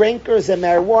 7 or 8. Drinkers and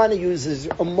marijuana users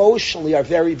emotionally are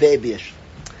very babyish.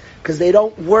 Because they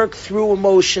don't work through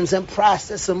emotions and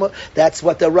process them. That's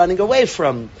what they're running away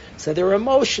from. So their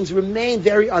emotions remain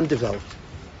very undeveloped.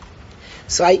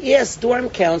 So I asked dorm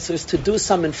counselors to do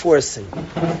some enforcing.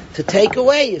 To take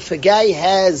away, if a guy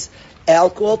has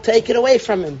alcohol, take it away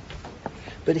from him.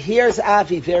 But here's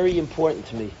Avi, very important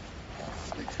to me.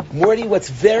 Morty, what's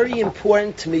very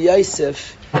important to me,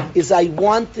 Yosef, is I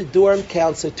want the dorm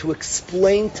counselor to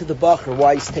explain to the bacher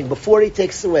why he's taking, before he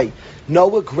takes away,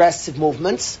 no aggressive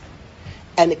movements,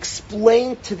 and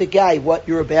explain to the guy what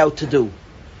you're about to do.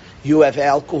 You have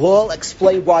alcohol,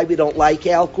 explain why we don't like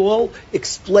alcohol,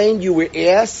 explain you were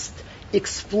asked,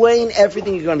 explain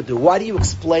everything you're going to do. Why do you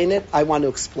explain it? I want to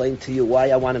explain to you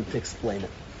why I want him to explain it.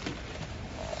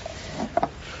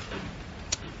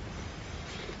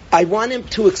 I want him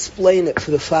to explain it for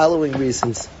the following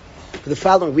reasons. For the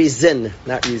following reason,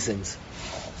 not reasons.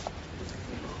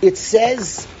 It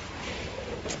says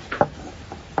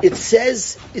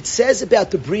about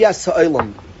the Brias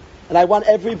Ha'olam. And I want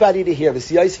everybody to hear this.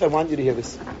 Yosef, I want you to hear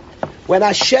this. When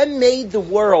Hashem made the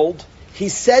world, He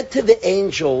said to the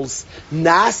angels,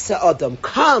 Nasa Adam,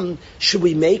 come, should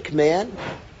we make man?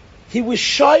 He was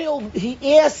shoyled,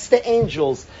 he asked the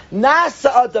angels,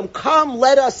 Nasa Adam, come,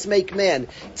 let us make man.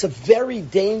 It's a very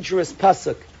dangerous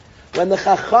pasuk. When the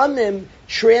Chachamim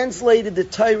translated the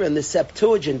Torah in the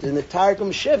Septuagint, in the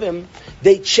Targum Shivim,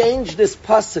 they changed this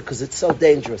pasuk because it's so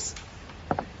dangerous.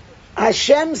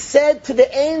 Hashem said to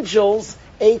the angels,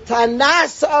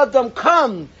 Eitanas Adam,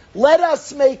 come, let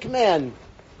us make man.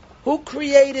 Who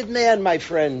created man, my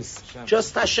friends? Hashem.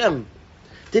 Just Hashem.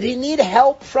 Did he need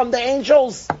help from the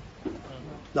angels?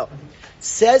 No.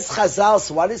 Says Chazal,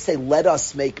 so why did it say, let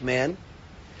us make man?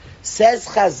 Says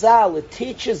Chazal, it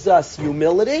teaches us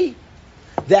humility,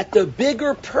 that the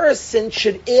bigger person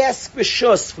should ask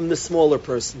reshus from the smaller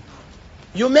person.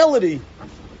 Humility.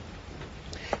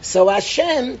 So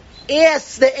Hashem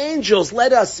asks the angels,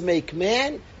 let us make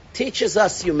man, teaches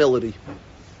us humility.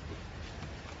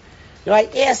 Now I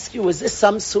ask you, is this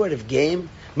some sort of game?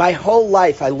 My whole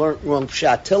life I learned wrong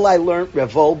pshat. Till I learned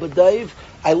Revol B'Daiv,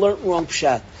 I learned wrong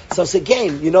pshat. So it's a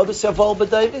game. You know this Revol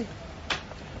B'Daiv?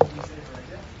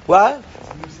 What?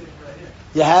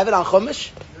 You have it on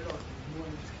Chumash?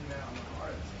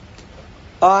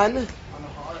 On?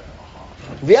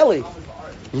 Really?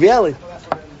 Really?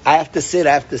 I have to see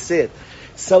it.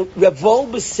 So Reb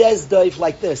Wolbe says Dave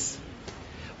like this.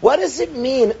 What does it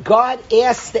mean? God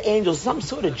asks the angels, some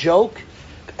sort of joke?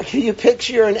 Can you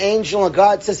picture an angel and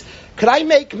God says, could I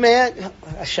make man?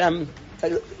 Hashem,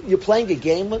 you're playing a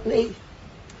game with me?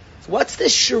 What's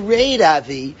this charade,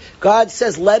 Avi? God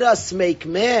says, let us make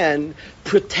man,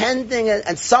 pretending,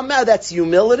 and somehow that's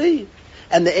humility?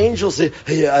 And the angels say,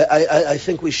 hey, I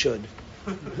think we should.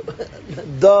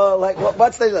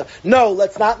 What's the... No,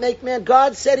 let's not make man.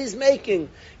 God said he's making.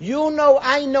 You know,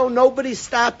 I know, nobody's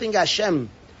stopping Hashem.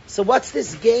 So what's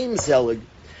this game, Zelig?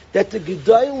 That the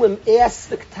Gedolim ask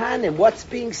the Ktanim, what's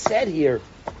being said here?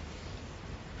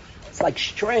 It's like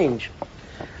strange.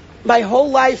 My whole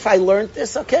life I learned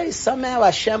this. Okay, somehow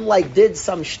Hashem did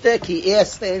some shtick. He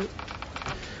asked them.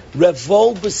 Rav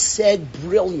Wolbe said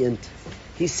brilliant.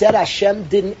 He said Hashem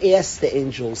didn't ask the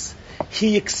angels.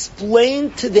 He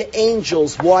explained to the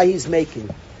angels why he's making.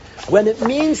 When it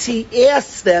means he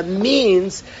asked them,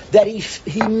 means that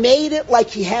he made it like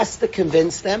he has to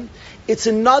convince them. It's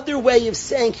another way of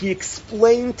saying he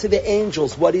explained to the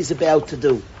angels what he's about to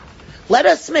do. Let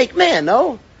us make man,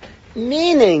 no?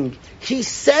 Meaning, he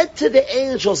said to the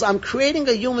angels, I'm creating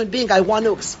a human being. I want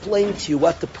to explain to you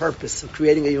what the purpose of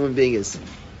creating a human being is.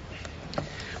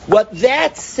 What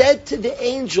that said to the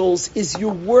angels is,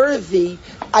 you're worthy.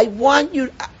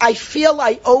 I feel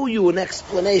I owe you an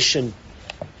explanation.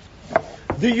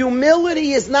 The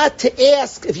humility is not to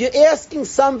ask. If you're asking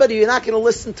somebody, you're not going to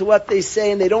listen to what they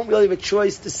say, and they don't really have a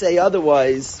choice to say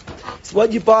otherwise. It's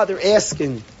what you bother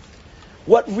asking.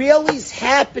 What really is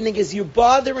happening is you're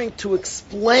bothering to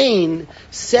explain,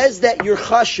 says that you're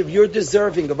chashuv, you're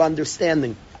deserving of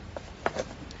understanding.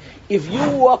 If you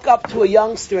walk up to a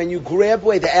youngster and you grab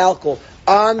away the alcohol,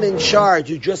 I'm in charge,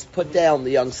 you just put down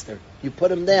the youngster. You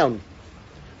put him down.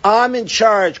 I'm in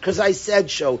charge because I said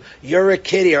so. You're a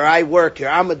kiddie, or I work here.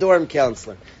 I'm a dorm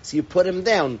counselor. So you put him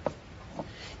down.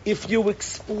 If you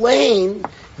explain,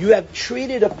 you have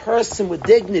treated a person with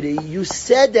dignity. You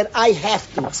said that I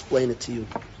have to explain it to you.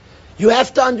 You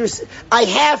have to understand.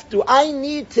 I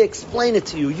need to explain it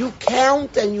to you. You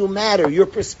count and you matter. Your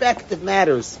perspective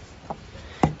matters.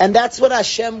 And that's what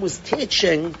Hashem was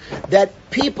teaching,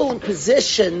 that people in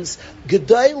positions,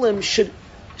 Gedolim,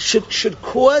 should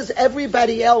cause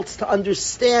everybody else to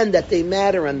understand that they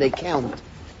matter and they count.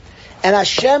 And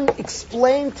Hashem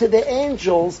explained to the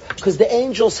angels, because the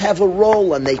angels have a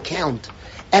role and they count.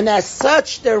 And as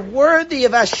such, they're worthy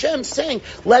of Hashem saying,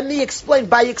 let me explain.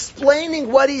 By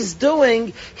explaining what he's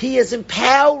doing, he is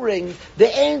empowering the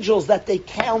angels that they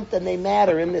count and they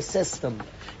matter in the system.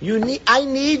 I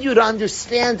need you to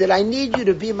understand it. I need you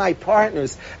to be my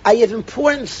partners. I have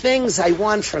important things I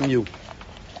want from you.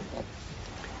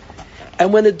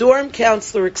 And when a dorm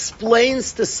counselor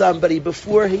explains to somebody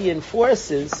before he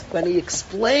enforces, when he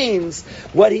explains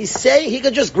what he's saying, he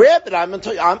could just grab it.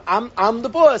 I'm the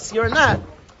boss, you're not.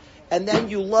 And then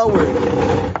you lower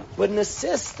it. But in a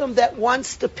system that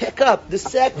wants to pick up, the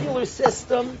secular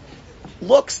system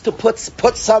looks to put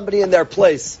somebody in their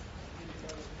place.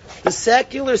 The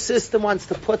secular system wants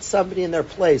to put somebody in their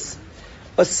place.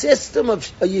 A system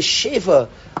of a yeshiva,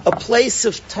 a place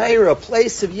of Torah, a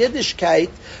place of Yiddishkeit,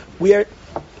 where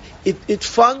it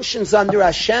functions under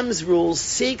Hashem's rules,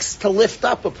 seeks to lift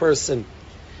up a person.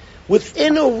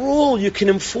 Within a rule, you can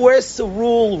enforce a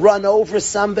rule, run over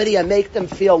somebody and make them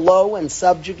feel low and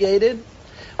subjugated.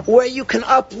 Or you can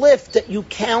uplift that you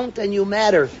count and you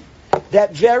matter.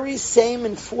 That very same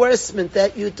enforcement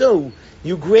that you do.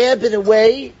 You grab it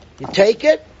away, you take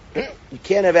it, you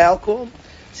can't have alcohol.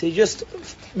 So you just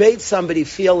made somebody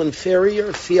feel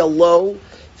inferior, feel low,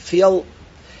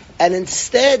 And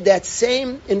instead, that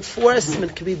same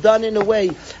enforcement can be done in a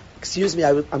way, excuse me,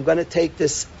 I'm going to take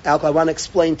this out, I want to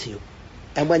explain to you.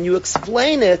 And when you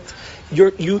explain it,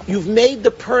 you've made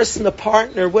the person a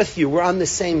partner with you. We're on the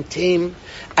same team.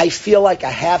 I feel like I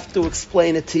have to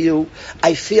explain it to you.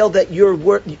 I feel that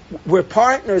we're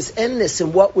partners in this,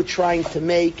 in what we're trying to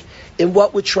make, in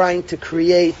what we're trying to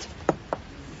create.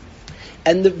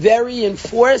 And the very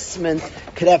enforcement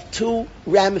could have two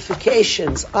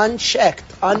ramifications: unchecked,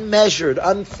 unmeasured,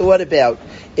 unthought about.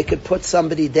 It could put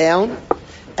somebody down,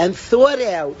 and thought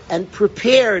out and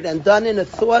prepared and done in a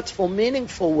thoughtful,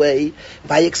 meaningful way,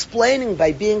 by explaining,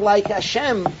 by being like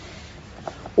Hashem,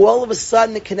 all of a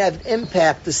sudden it can have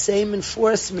impact, the same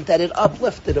enforcement, that it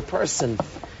uplifted a person,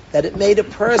 that it made a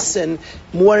person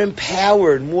more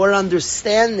empowered, more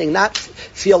understanding, not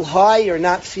feel higher,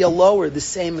 not feel lower, the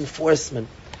same enforcement.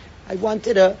 I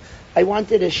wanted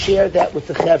to share that with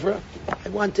the Chevra.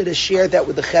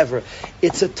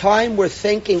 It's a time we're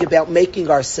thinking about making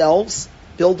ourselves,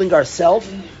 building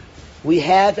ourselves. We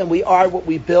have and we are what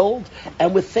we build,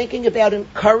 and we're thinking about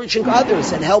encouraging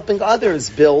others and helping others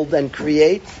build and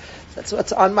create. That's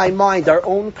what's on my mind. Our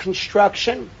own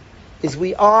construction is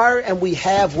we are and we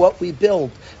have what we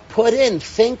build.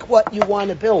 Think what you want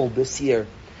to build this year,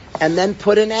 and then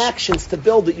put in actions to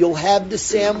build it. You'll have the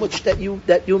sandwich that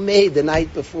you made the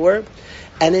night before.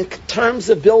 And in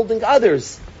terms of building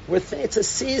others, it's a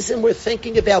season we're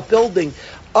thinking about building.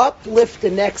 Uplift the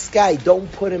next guy.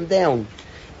 Don't put him down.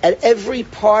 At every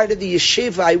part of the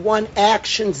yeshiva, I want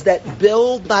actions that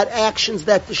build, not actions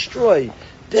that destroy.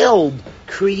 Build,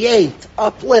 create,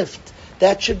 uplift.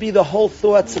 That should be the whole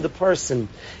thoughts of the person.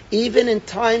 Even in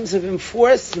times of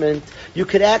enforcement, you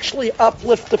could actually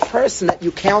uplift the person that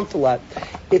you count a lot.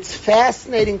 It's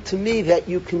fascinating to me that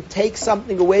you can take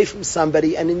something away from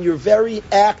somebody, and in your very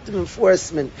act of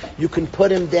enforcement, you can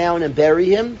put him down and bury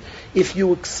him. If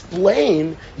you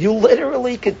explain, you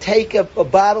literally could take a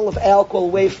bottle of alcohol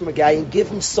away from a guy and give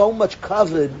him so much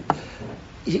covered,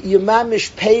 your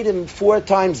mamish paid him 4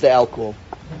 times the alcohol.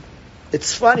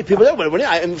 It's funny, people say, when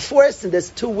I enforce, and there's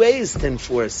 2 ways to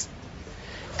enforce.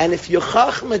 And if you're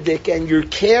chachmadik and you're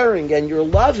caring and you're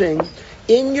loving,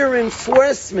 in your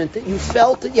enforcement that you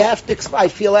felt that you have to, I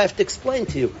feel I have to explain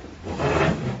to you.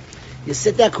 You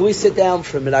sit down, can we sit down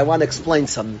for a minute? I want to explain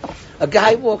something. A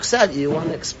guy walks out, you want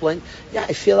to explain? Yeah,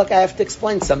 I feel like I have to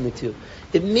explain something to you.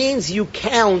 It means you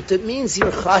count, it means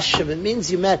you're chashav, it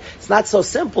means you met. It's not so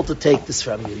simple to take this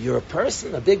from you. You're a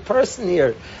person, a big person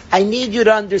here. I need you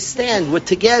to understand, we're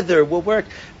together, we'll work.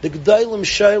 The g'dolim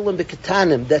shoylim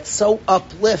b'ketanim, that so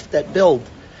uplift, that build.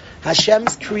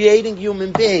 Hashem's creating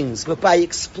human beings, but by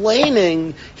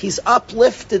explaining, He's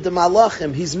uplifted the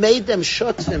malachim, He's made them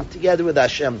shutfim together with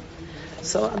Hashem.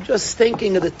 So I'm just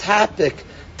thinking of the topic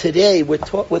today. We're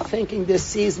thinking this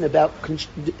season about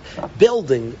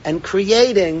building and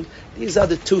creating. These are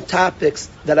the 2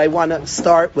 topics that I want to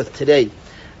start with today.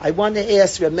 I want to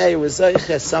ask Rabbi,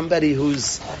 somebody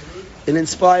who's an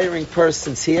inspiring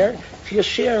person here, if you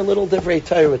share a little divrei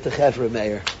Torah with the Chevra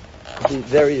Meir, it'd be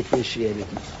very appreciated.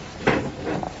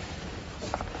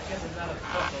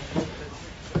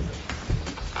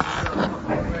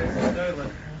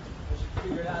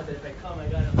 If I come, I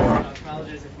gotta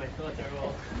apologize if my thoughts are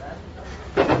all.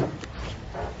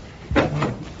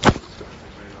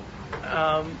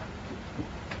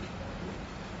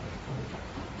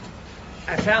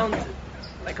 I found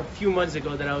like a few months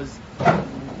ago that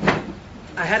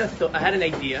I had an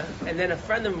idea, and then a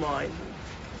friend of mine,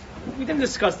 we didn't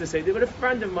discuss this idea, but a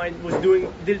friend of mine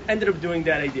ended up doing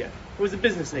that idea. It was a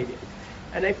business idea.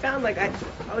 And I found like I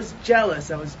was jealous.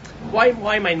 Why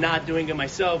am I not doing it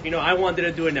myself? I wanted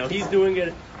to do it now. He's doing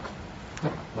it.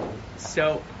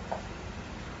 So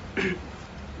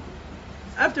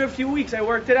after a few weeks, I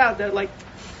worked it out that like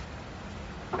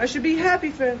I should be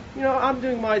happy for him. I'm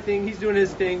doing my thing. He's doing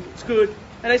his thing. It's good.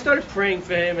 And I started praying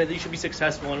for him, and he should be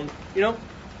successful. And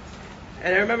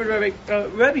And I remember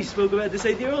Rabbi spoke about this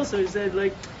idea also. He said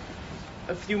like,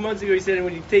 a few months ago, he said,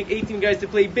 when you take 18 guys to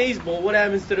play baseball, what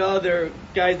happens to the other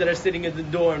guys that are sitting in the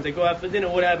dorms? They go out for dinner,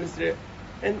 what happens to them?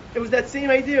 And it was that same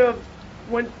idea of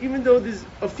even though there's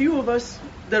a few of us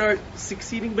that are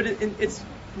succeeding, but it's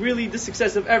really the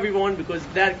success of everyone, because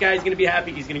that guy's going to be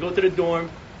happy. He's going to go to the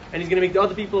dorm, and he's going to make the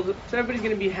other people, so everybody's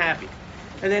going to be happy.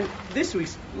 And then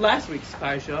last week's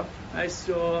parasha, I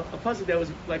saw a pasuk that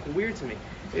was like weird to me.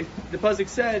 The pasuk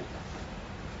said,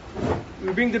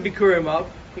 we bring the bikurim up.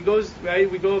 He goes, right,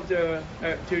 we go up to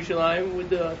Yerushalayim with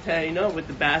the taina, with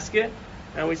the basket,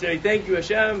 and we say, thank you,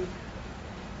 Hashem.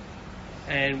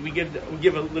 And we give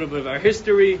a little bit of our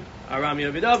history, our Rami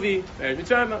Avidavi, and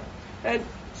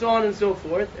so on and so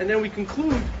forth. And then we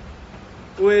conclude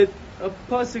with a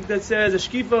pasuk that says,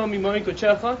 "Ashkifa mimayin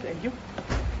kochecha." Thank you.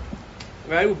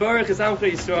 Right? Ubarach es amcha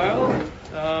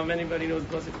Yisrael. Anybody knows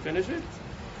the pasuk? Finish it.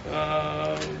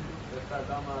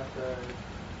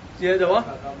 Yeah, the what?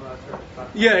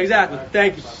 Yeah, exactly.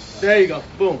 Thank you. There you go.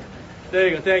 Boom. There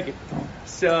you go. Thank you.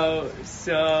 So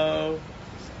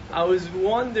I was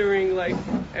wondering, like,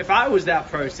 if I was that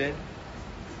person,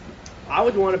 I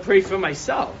would want to pray for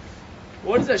myself.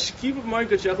 What is that? Shkiv of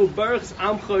Marika Shechu Baruch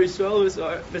Amcha Yisrael.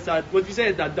 What do you say?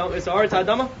 It's Aretz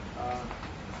Adama.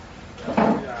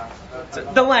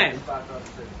 The land.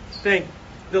 Thank you.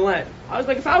 The land. I was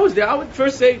like, if I was there, I would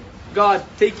first say, God,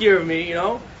 take care of me. You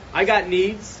know, I got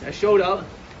needs. I showed up.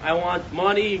 I want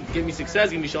money. Give me success.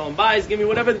 Give me shalom bayis. Give me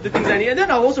whatever the things I need. And then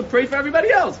I'll also pray for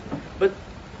everybody else. But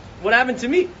what happened to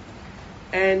me?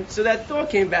 And so that thought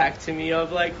came back to me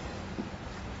of like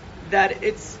that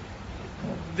it's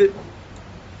the.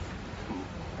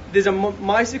 There's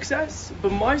my success,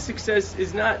 but my success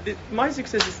is not. My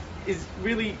success is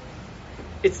really,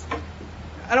 it's.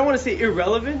 I don't want to say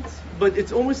irrelevant, but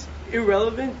it's almost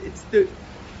irrelevant. It's the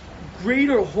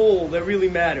greater whole that really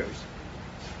matters.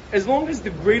 As long as the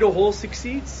greater whole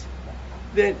succeeds,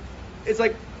 then it's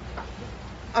like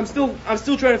I'm still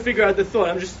trying to figure out the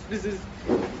thought.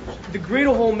 The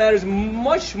greater whole matters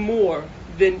much more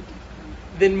than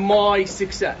my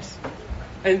success.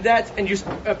 And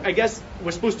I guess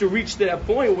we're supposed to reach to that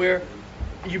point where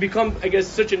you become, I guess,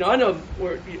 such an unav,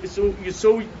 or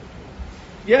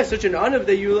such an unav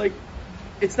that you're like,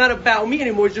 it's not about me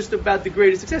anymore, it's just about the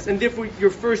greatest success. And therefore,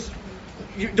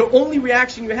 the only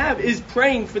reaction you have is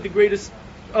praying for the greatest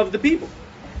of the people.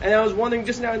 And I was wondering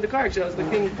just now in the car, actually, I was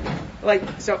thinking,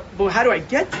 but how do I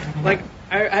get there? Like,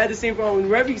 I had the same problem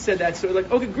when Rabbi said that, so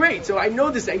like, okay, great, so I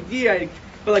know this idea,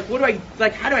 but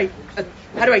like, how do I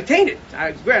attain it?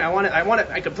 Great,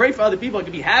 I could pray for other people, I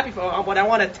could be happy for, but I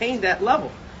want to attain that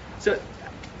level. So,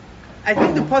 I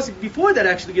think the pasuk before that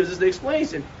actually gives us the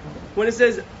explanation. When it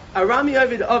says, Arami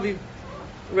Avid Aviv,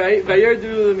 right,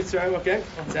 Vayerdu Mitzrayim, okay,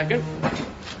 1 second.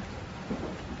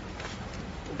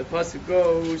 The pasuk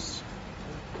goes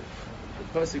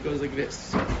like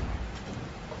this.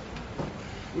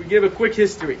 We give a quick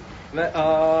history.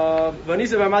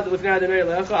 Vanisa v'amat lefnei Adonai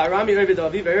Elecha, Arami Ovid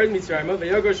Aviv, Vayerd Mitzrayim,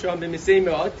 Vayogor Sham b'misei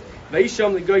me'ot,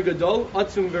 Vayisham l'goy gadol,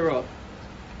 atzum v'rav.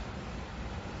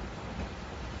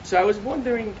 So I was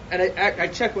wondering, and I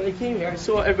checked when I came here, I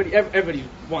saw everybody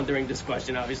wondering this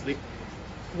question, obviously.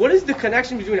 What is the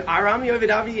connection between Arami Ovid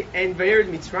Aviv and Vayerd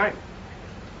Mitzrayim?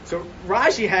 So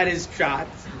Rashi had his shot,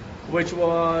 which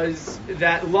was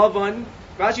that Lavan,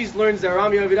 Rashi learns that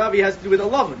Arami Ovid Aviv has to do with a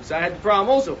Lavan, so I had the problem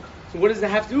also. So what does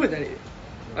that have to do with anything?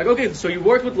 Like, okay, so you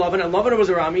worked with Lavan, and Lavan was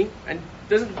Arami, and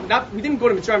we didn't go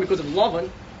to Mitzrayim because of Lavan.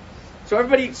 So other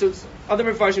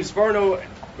Mefarshim, Sforno,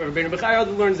 Rabbi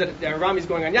Bechai learns that Arami is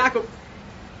going on Yaakov.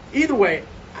 Either way,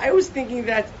 I was thinking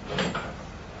that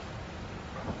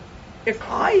if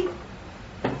I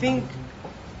think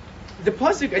the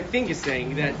pasuk, I think, is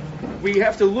saying that we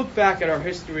have to look back at our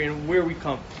history and where we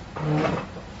come from.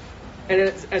 And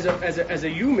as a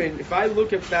human, if I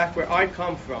look at back where I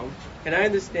come from, and I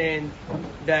understand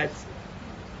that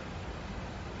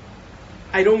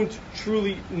I don't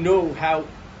truly know how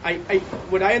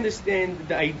when I understand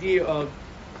the idea of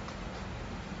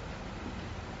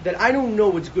that I don't know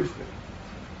what's good for me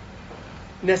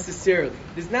necessarily.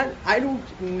 I don't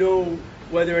know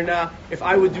whether or not if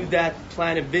I would do that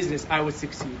plan of business I would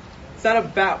succeed. It's not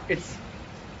about, it's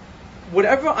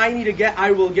whatever I need to get,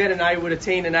 I will get, and I would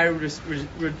attain, and I would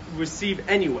receive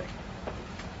anyway.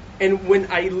 And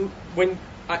when I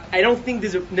don't think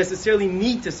there's necessarily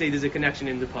need to say there's a connection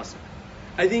in the pasuk.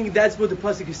 I think that's what the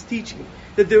pasuk is teaching.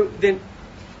 That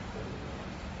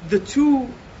the two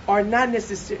are not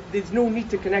necessary. There's no need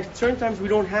to connect. Certain times we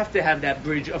don't have to have that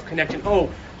bridge of connection.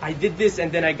 Oh, I did this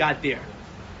and then I got there.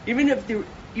 Even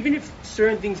if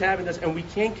certain things happen to us and we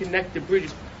can't connect the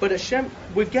bridges, but Hashem,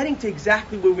 we're getting to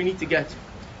exactly where we need to get to.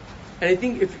 And I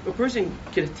think if a person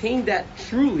can attain that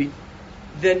truly,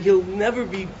 then he'll never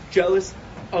be jealous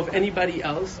of anybody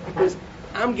else, because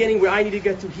I'm getting where I need to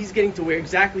get to, he's getting to where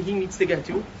exactly he needs to get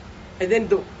to. And then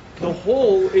the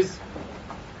whole is,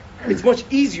 it's much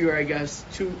easier, I guess,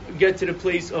 to get to the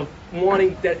place of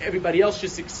wanting that everybody else should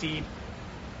succeed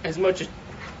at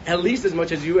least as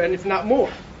much as you, and if not more.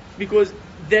 Because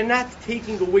they're not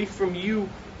taking away from you.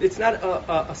 It's not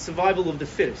a survival of the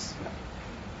fittest.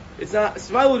 It's not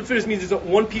survival of the fittest means there's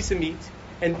one piece of meat,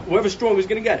 and whoever's strong is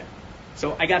going to get it.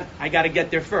 So I got to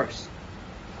get there first.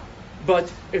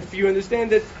 But if you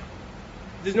understand that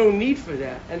there's no need for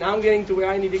that, and I'm getting to where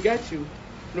I need to get to,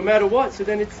 no matter what, so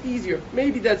then it's easier.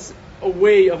 Maybe that's a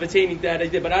way of attaining that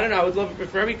idea. But I don't know. I would love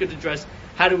if Rabbi could address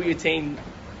how do we attain.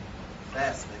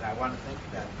 Fast, I want to think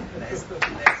about it.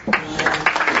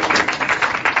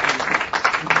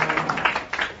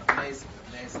 Amazing.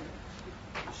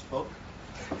 Spoke.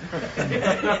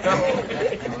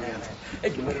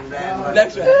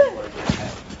 Next one.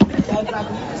 I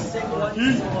need to sing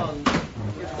one song.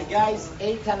 If the guys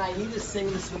Eitan, I need to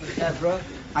sing this with the Chevra.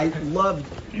 I loved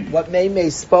what May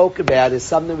spoke about. Is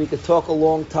something we could talk a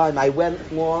long time. I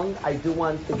went long. I do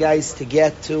want the guys to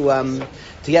get to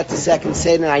second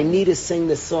Seder, and I need to sing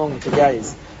this song with the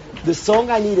guys. The song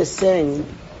I need to sing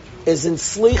is in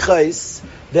Slichos.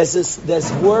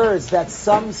 There's words that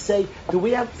some say.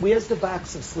 Where's the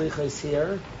box of Slichos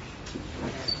here?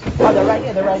 Oh, they're right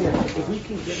here. If we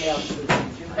can get out,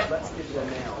 let's give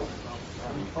them out.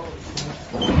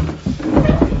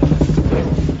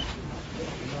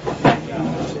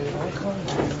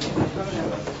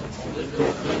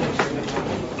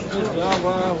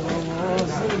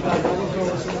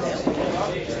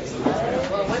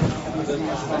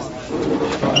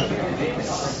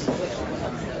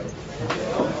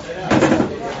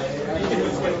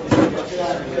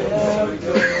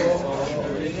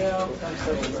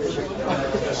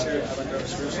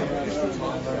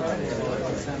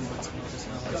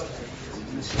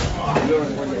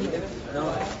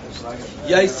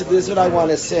 Yes, this is what I want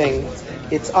to sing.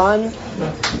 It's on.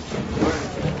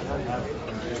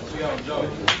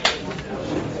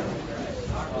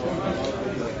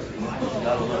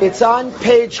 It's on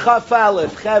page Chaf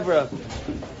Aleph, Chevra.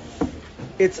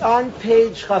 It's on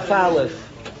page Chaf Aleph.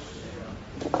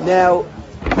 Now,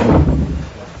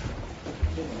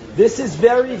 this is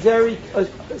very, very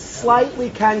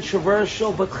slightly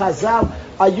controversial, but Chazal,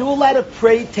 are you allowed to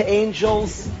pray to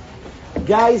angels?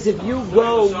 Guys, if you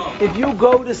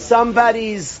go to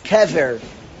somebody's kever,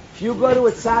 if you go to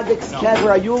a tzaddik's kever,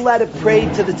 are you allowed to pray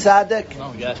to the tzaddik?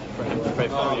 No, yes, pray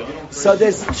for you. So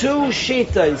there's two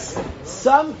shitas.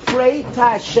 Some pray to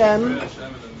Hashem,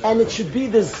 and it should be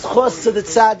the zchus to the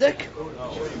tzaddik.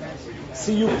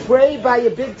 So you pray by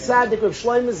a big tzaddik of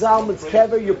Shlomo Zalman's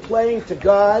kever, you're praying to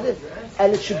God,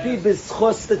 and it should be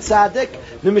b'zchus the tzaddik.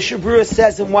 The Mishnah Berurah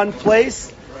says in one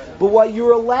place. But what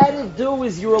you're allowed to do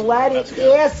is you're allowed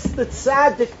to ask the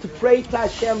tzaddik to pray to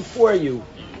Hashem for you.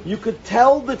 You could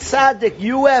tell the tzaddik,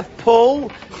 you have pull,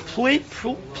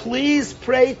 please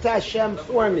pray to Hashem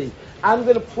for me. I'm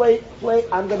going to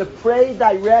pray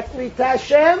directly to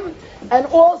Hashem, and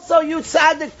also you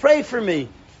tzaddik pray for me.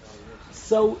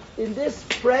 So in this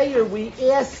prayer we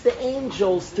ask the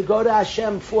angels to go to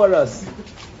Hashem for us.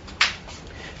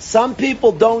 Some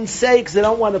people don't say because they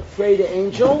don't want to pray to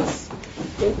angels.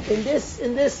 In this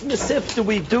Masifta,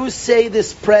 we do say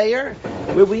this prayer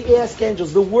where we ask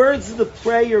angels. The words of the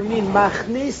prayer mean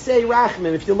Machnise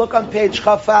Rachmim. If you look on page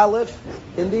Chaf Aleph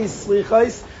in these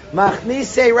Slichos,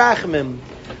 Machnise Rachmim.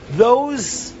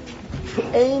 Those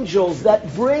angels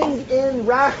that bring in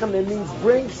Rachamim means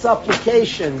bring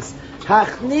supplications.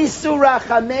 Hachnisu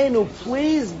Rachamenu.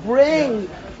 Please bring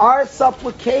our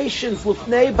supplications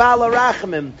Lufnei Bala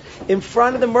Rachamim in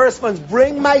front of the merciful ones.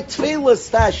 Bring my tefillas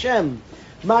to Hashem.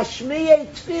 Mashmiyei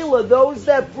tefillah, those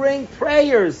that bring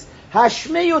prayers.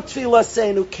 Hashmiyu tefillah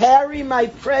seinu, carry my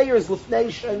prayers Lufnei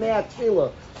Shomei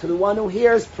tefillah, to the one who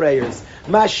hears prayers.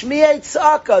 Mashmiyei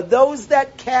tzaka, those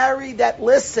that carry, that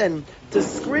listen to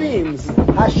screams.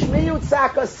 Hashmiyu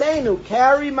tzaka seinu,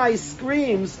 carry my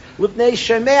screams Lufnei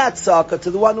Shomei tzaka,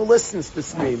 to the one who listens to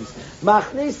screams.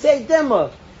 Machnisei dima,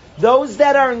 those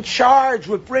that are in charge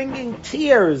with bringing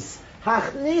tears.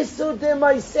 Hachnisu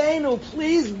demaisenu,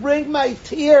 please bring my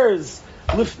tears.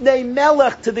 Lifnei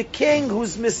melech, to the king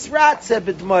who's misratze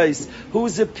b'dmais,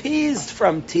 who's appeased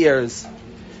from tears.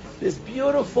 This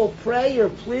beautiful prayer,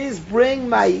 please bring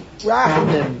my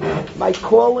rachmim, my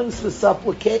callings to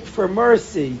supplicate for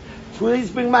mercy.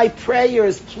 Please bring my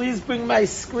prayers, please bring my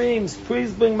screams,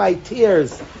 please bring my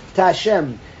tears to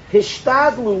Hashem.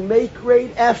 Hishtadlu, make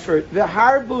great effort.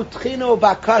 V'harbu tchino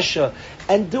bakasha,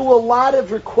 and do a lot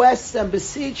of requests and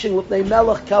beseeching l'pnei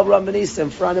melech kel ramanisa, in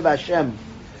front of Hashem.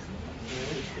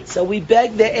 So we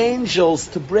beg the angels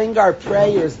to bring our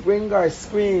prayers, bring our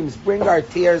screams, bring our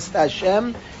tears to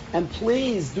Hashem, and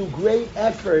please do great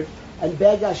effort and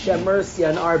beg Hashem mercy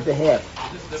on our behalf.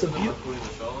 It's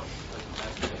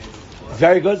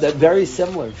very good. That very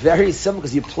similar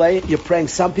because you're praying.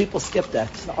 Some people skip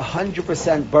that.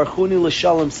 100%. Barchuni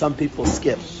l'shalom. Some people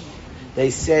skip. They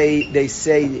start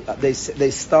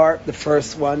the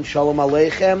first one, Shalom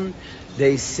Aleichem.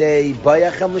 They say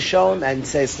Bayachem l'shalom and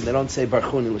say so. They don't say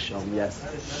Barchuni l'shalom. Yes.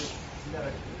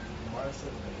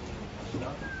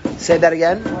 Say that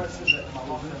again.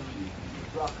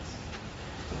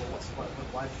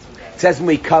 says when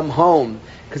we come home,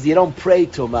 because you don't pray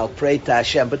to him, I'll pray to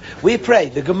Hashem. But we pray.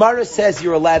 The Gemara says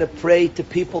you're allowed to pray to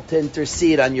people to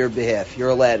intercede on your behalf. You're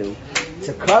allowed to. It's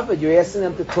a covered. You're asking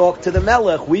them to talk to the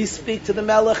Melech. We speak to the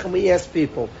Melech and we ask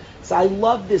people. So I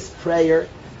love this prayer.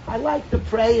 I like the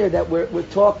prayer that we're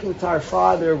talking to our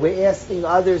Father. We're asking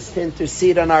others to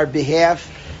intercede on our behalf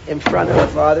in front of the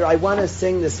Father. I want to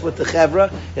sing this with the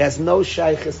Chevra. It has no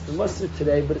shaykhis to Musar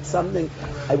today, but it's something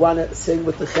I want to sing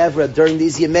with the Chevra during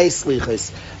these Yemei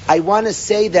Slichos. I want to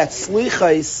say that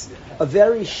Slichos, a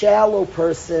very shallow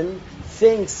person,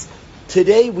 thinks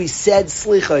today we said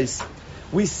Slichos.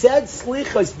 We said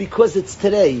Slichos because it's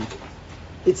today.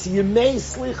 It's Yemei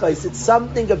Slichos. It's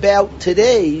something about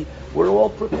today. We're all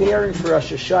preparing for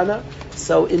Rosh Hashanah.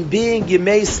 So in being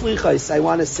Yemei Slichos, I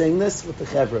want to sing this with the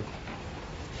Chevra.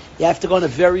 You have to go on a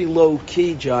very low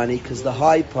key, Johnny, because the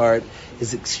high part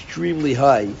is extremely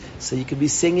high. So you could be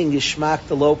singing Yishmak,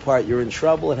 the low part. You're in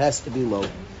trouble. It has to be low.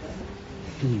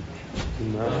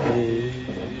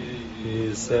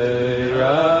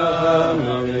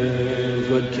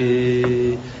 Good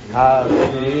key.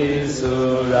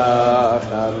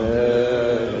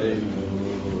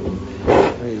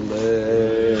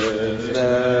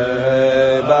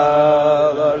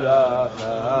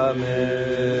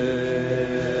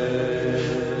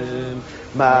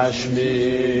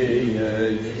 Mashmi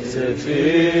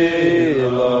Sefilo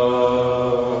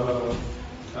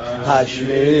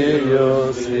Hashmi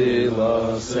Yosilo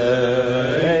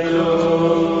Seinu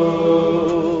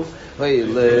We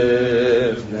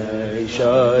live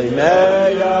Neshoi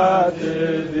Meyatidilo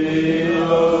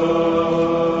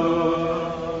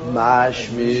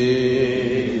Mashmi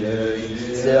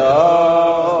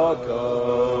Seoko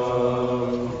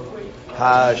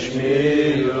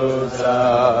Hashmi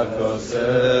Yosakosenu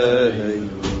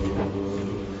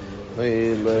We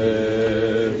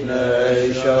live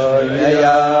Neshoi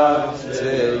Meyatidilo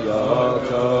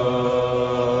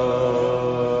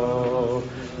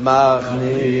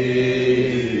Machni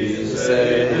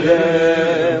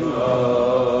Seyemo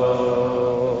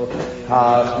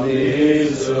Hachni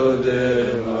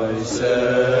Sudim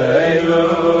Oiseymo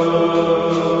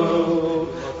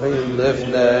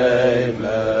Lifnei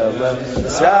Melech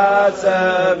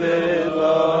Satzavim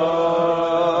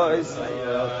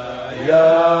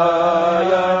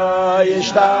Ya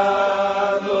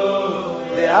Yishtanu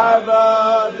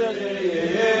Li'avad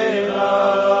Li'ina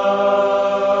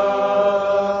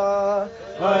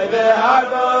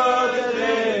Li'avad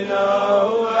Li'ina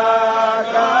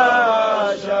U'akasha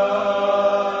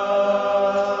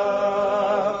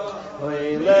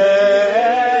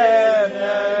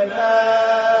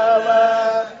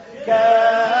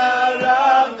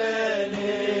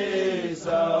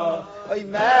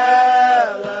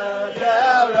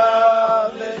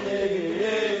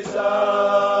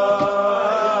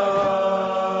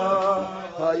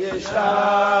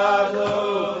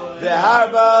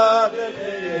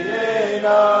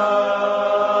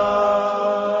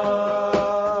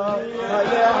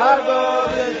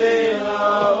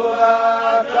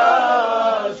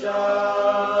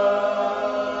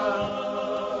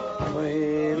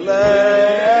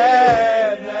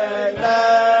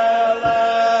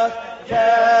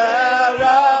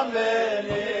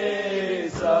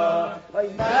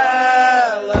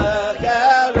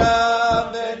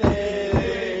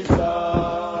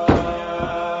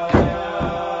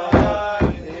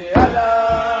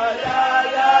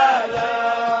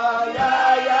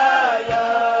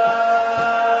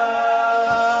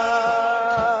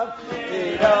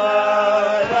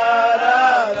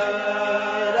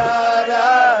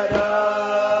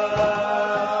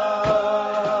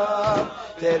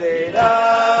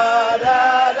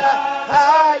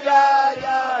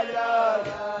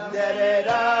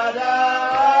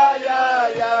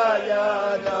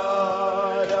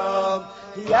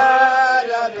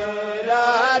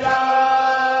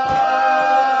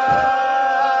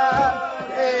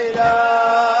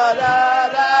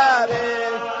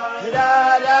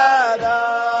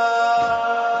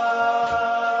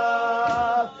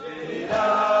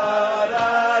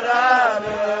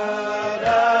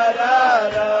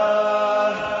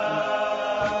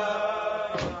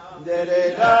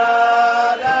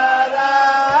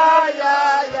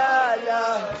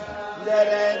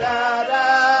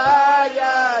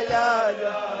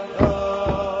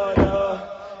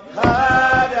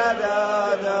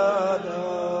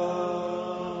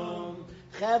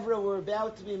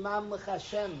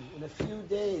Hashem in a few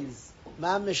days,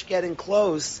 Mamish getting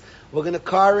close. We're going to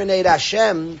coronate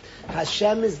Hashem.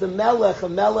 Hashem is the Melech. A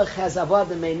Melech has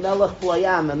avadim. A Melech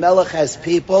b'layam. A Melech has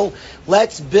people.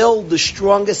 Let's build the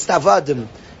strongest avadim.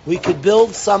 We could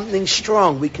build something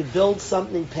strong. We could build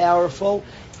something powerful.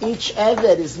 Each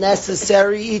Eved is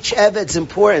necessary. Each Eved is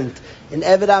important. An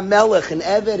Eved HaMelech, an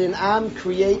Eved, an Am,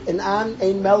 create an Am,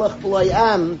 ein Melech b'loi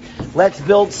Am. Let's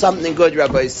build something good,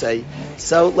 Rabbi say.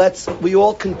 So we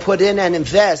all can put in and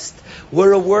invest.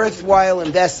 We're a worthwhile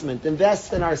investment.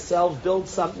 Invest in ourselves, build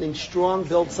something strong,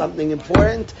 build something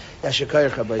important.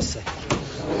 Yashakayach, Rabbi say.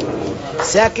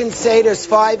 Second Seder is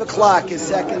 5 o'clock. Is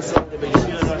second Seder.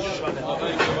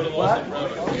 What?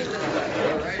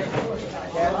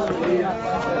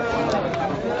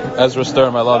 Ezra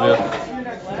Sturm, I love you.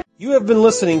 You have been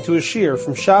listening to a shiur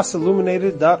from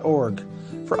shasilluminated.org.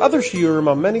 For other shiurim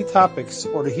on many topics,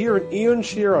 or to hear an Iyun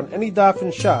shiur on any daf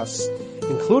in Shas,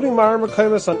 including Ma'ar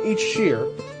Mekaymas on each shiur,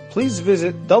 please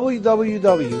visit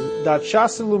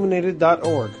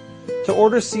www.shasilluminated.org. To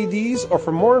order CDs or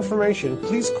for more information,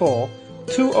 please call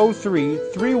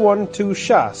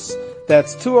 203-312-SHAS.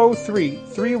 That's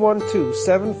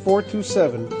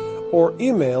 203-312-7427, or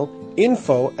email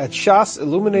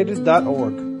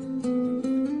info@shasilluminated.org.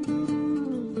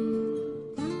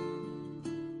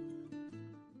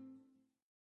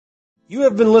 You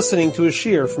have been listening to a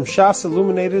shiur from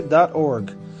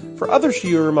shasilluminated.org. For other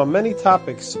shiurim on many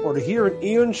topics, or to hear an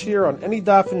Iyun shiur on any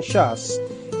daf in Shas,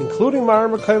 including Ma'ar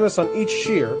Mekaymas on each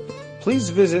shiur, please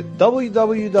visit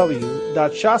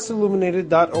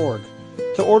www.shasilluminated.org.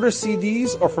 To order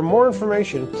CDs or for more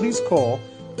information, please call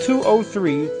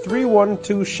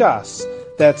 203-312-SHAS.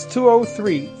 That's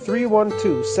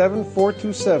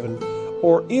 203-312-7427,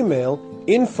 or email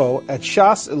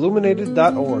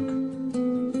info@shasilluminated.org.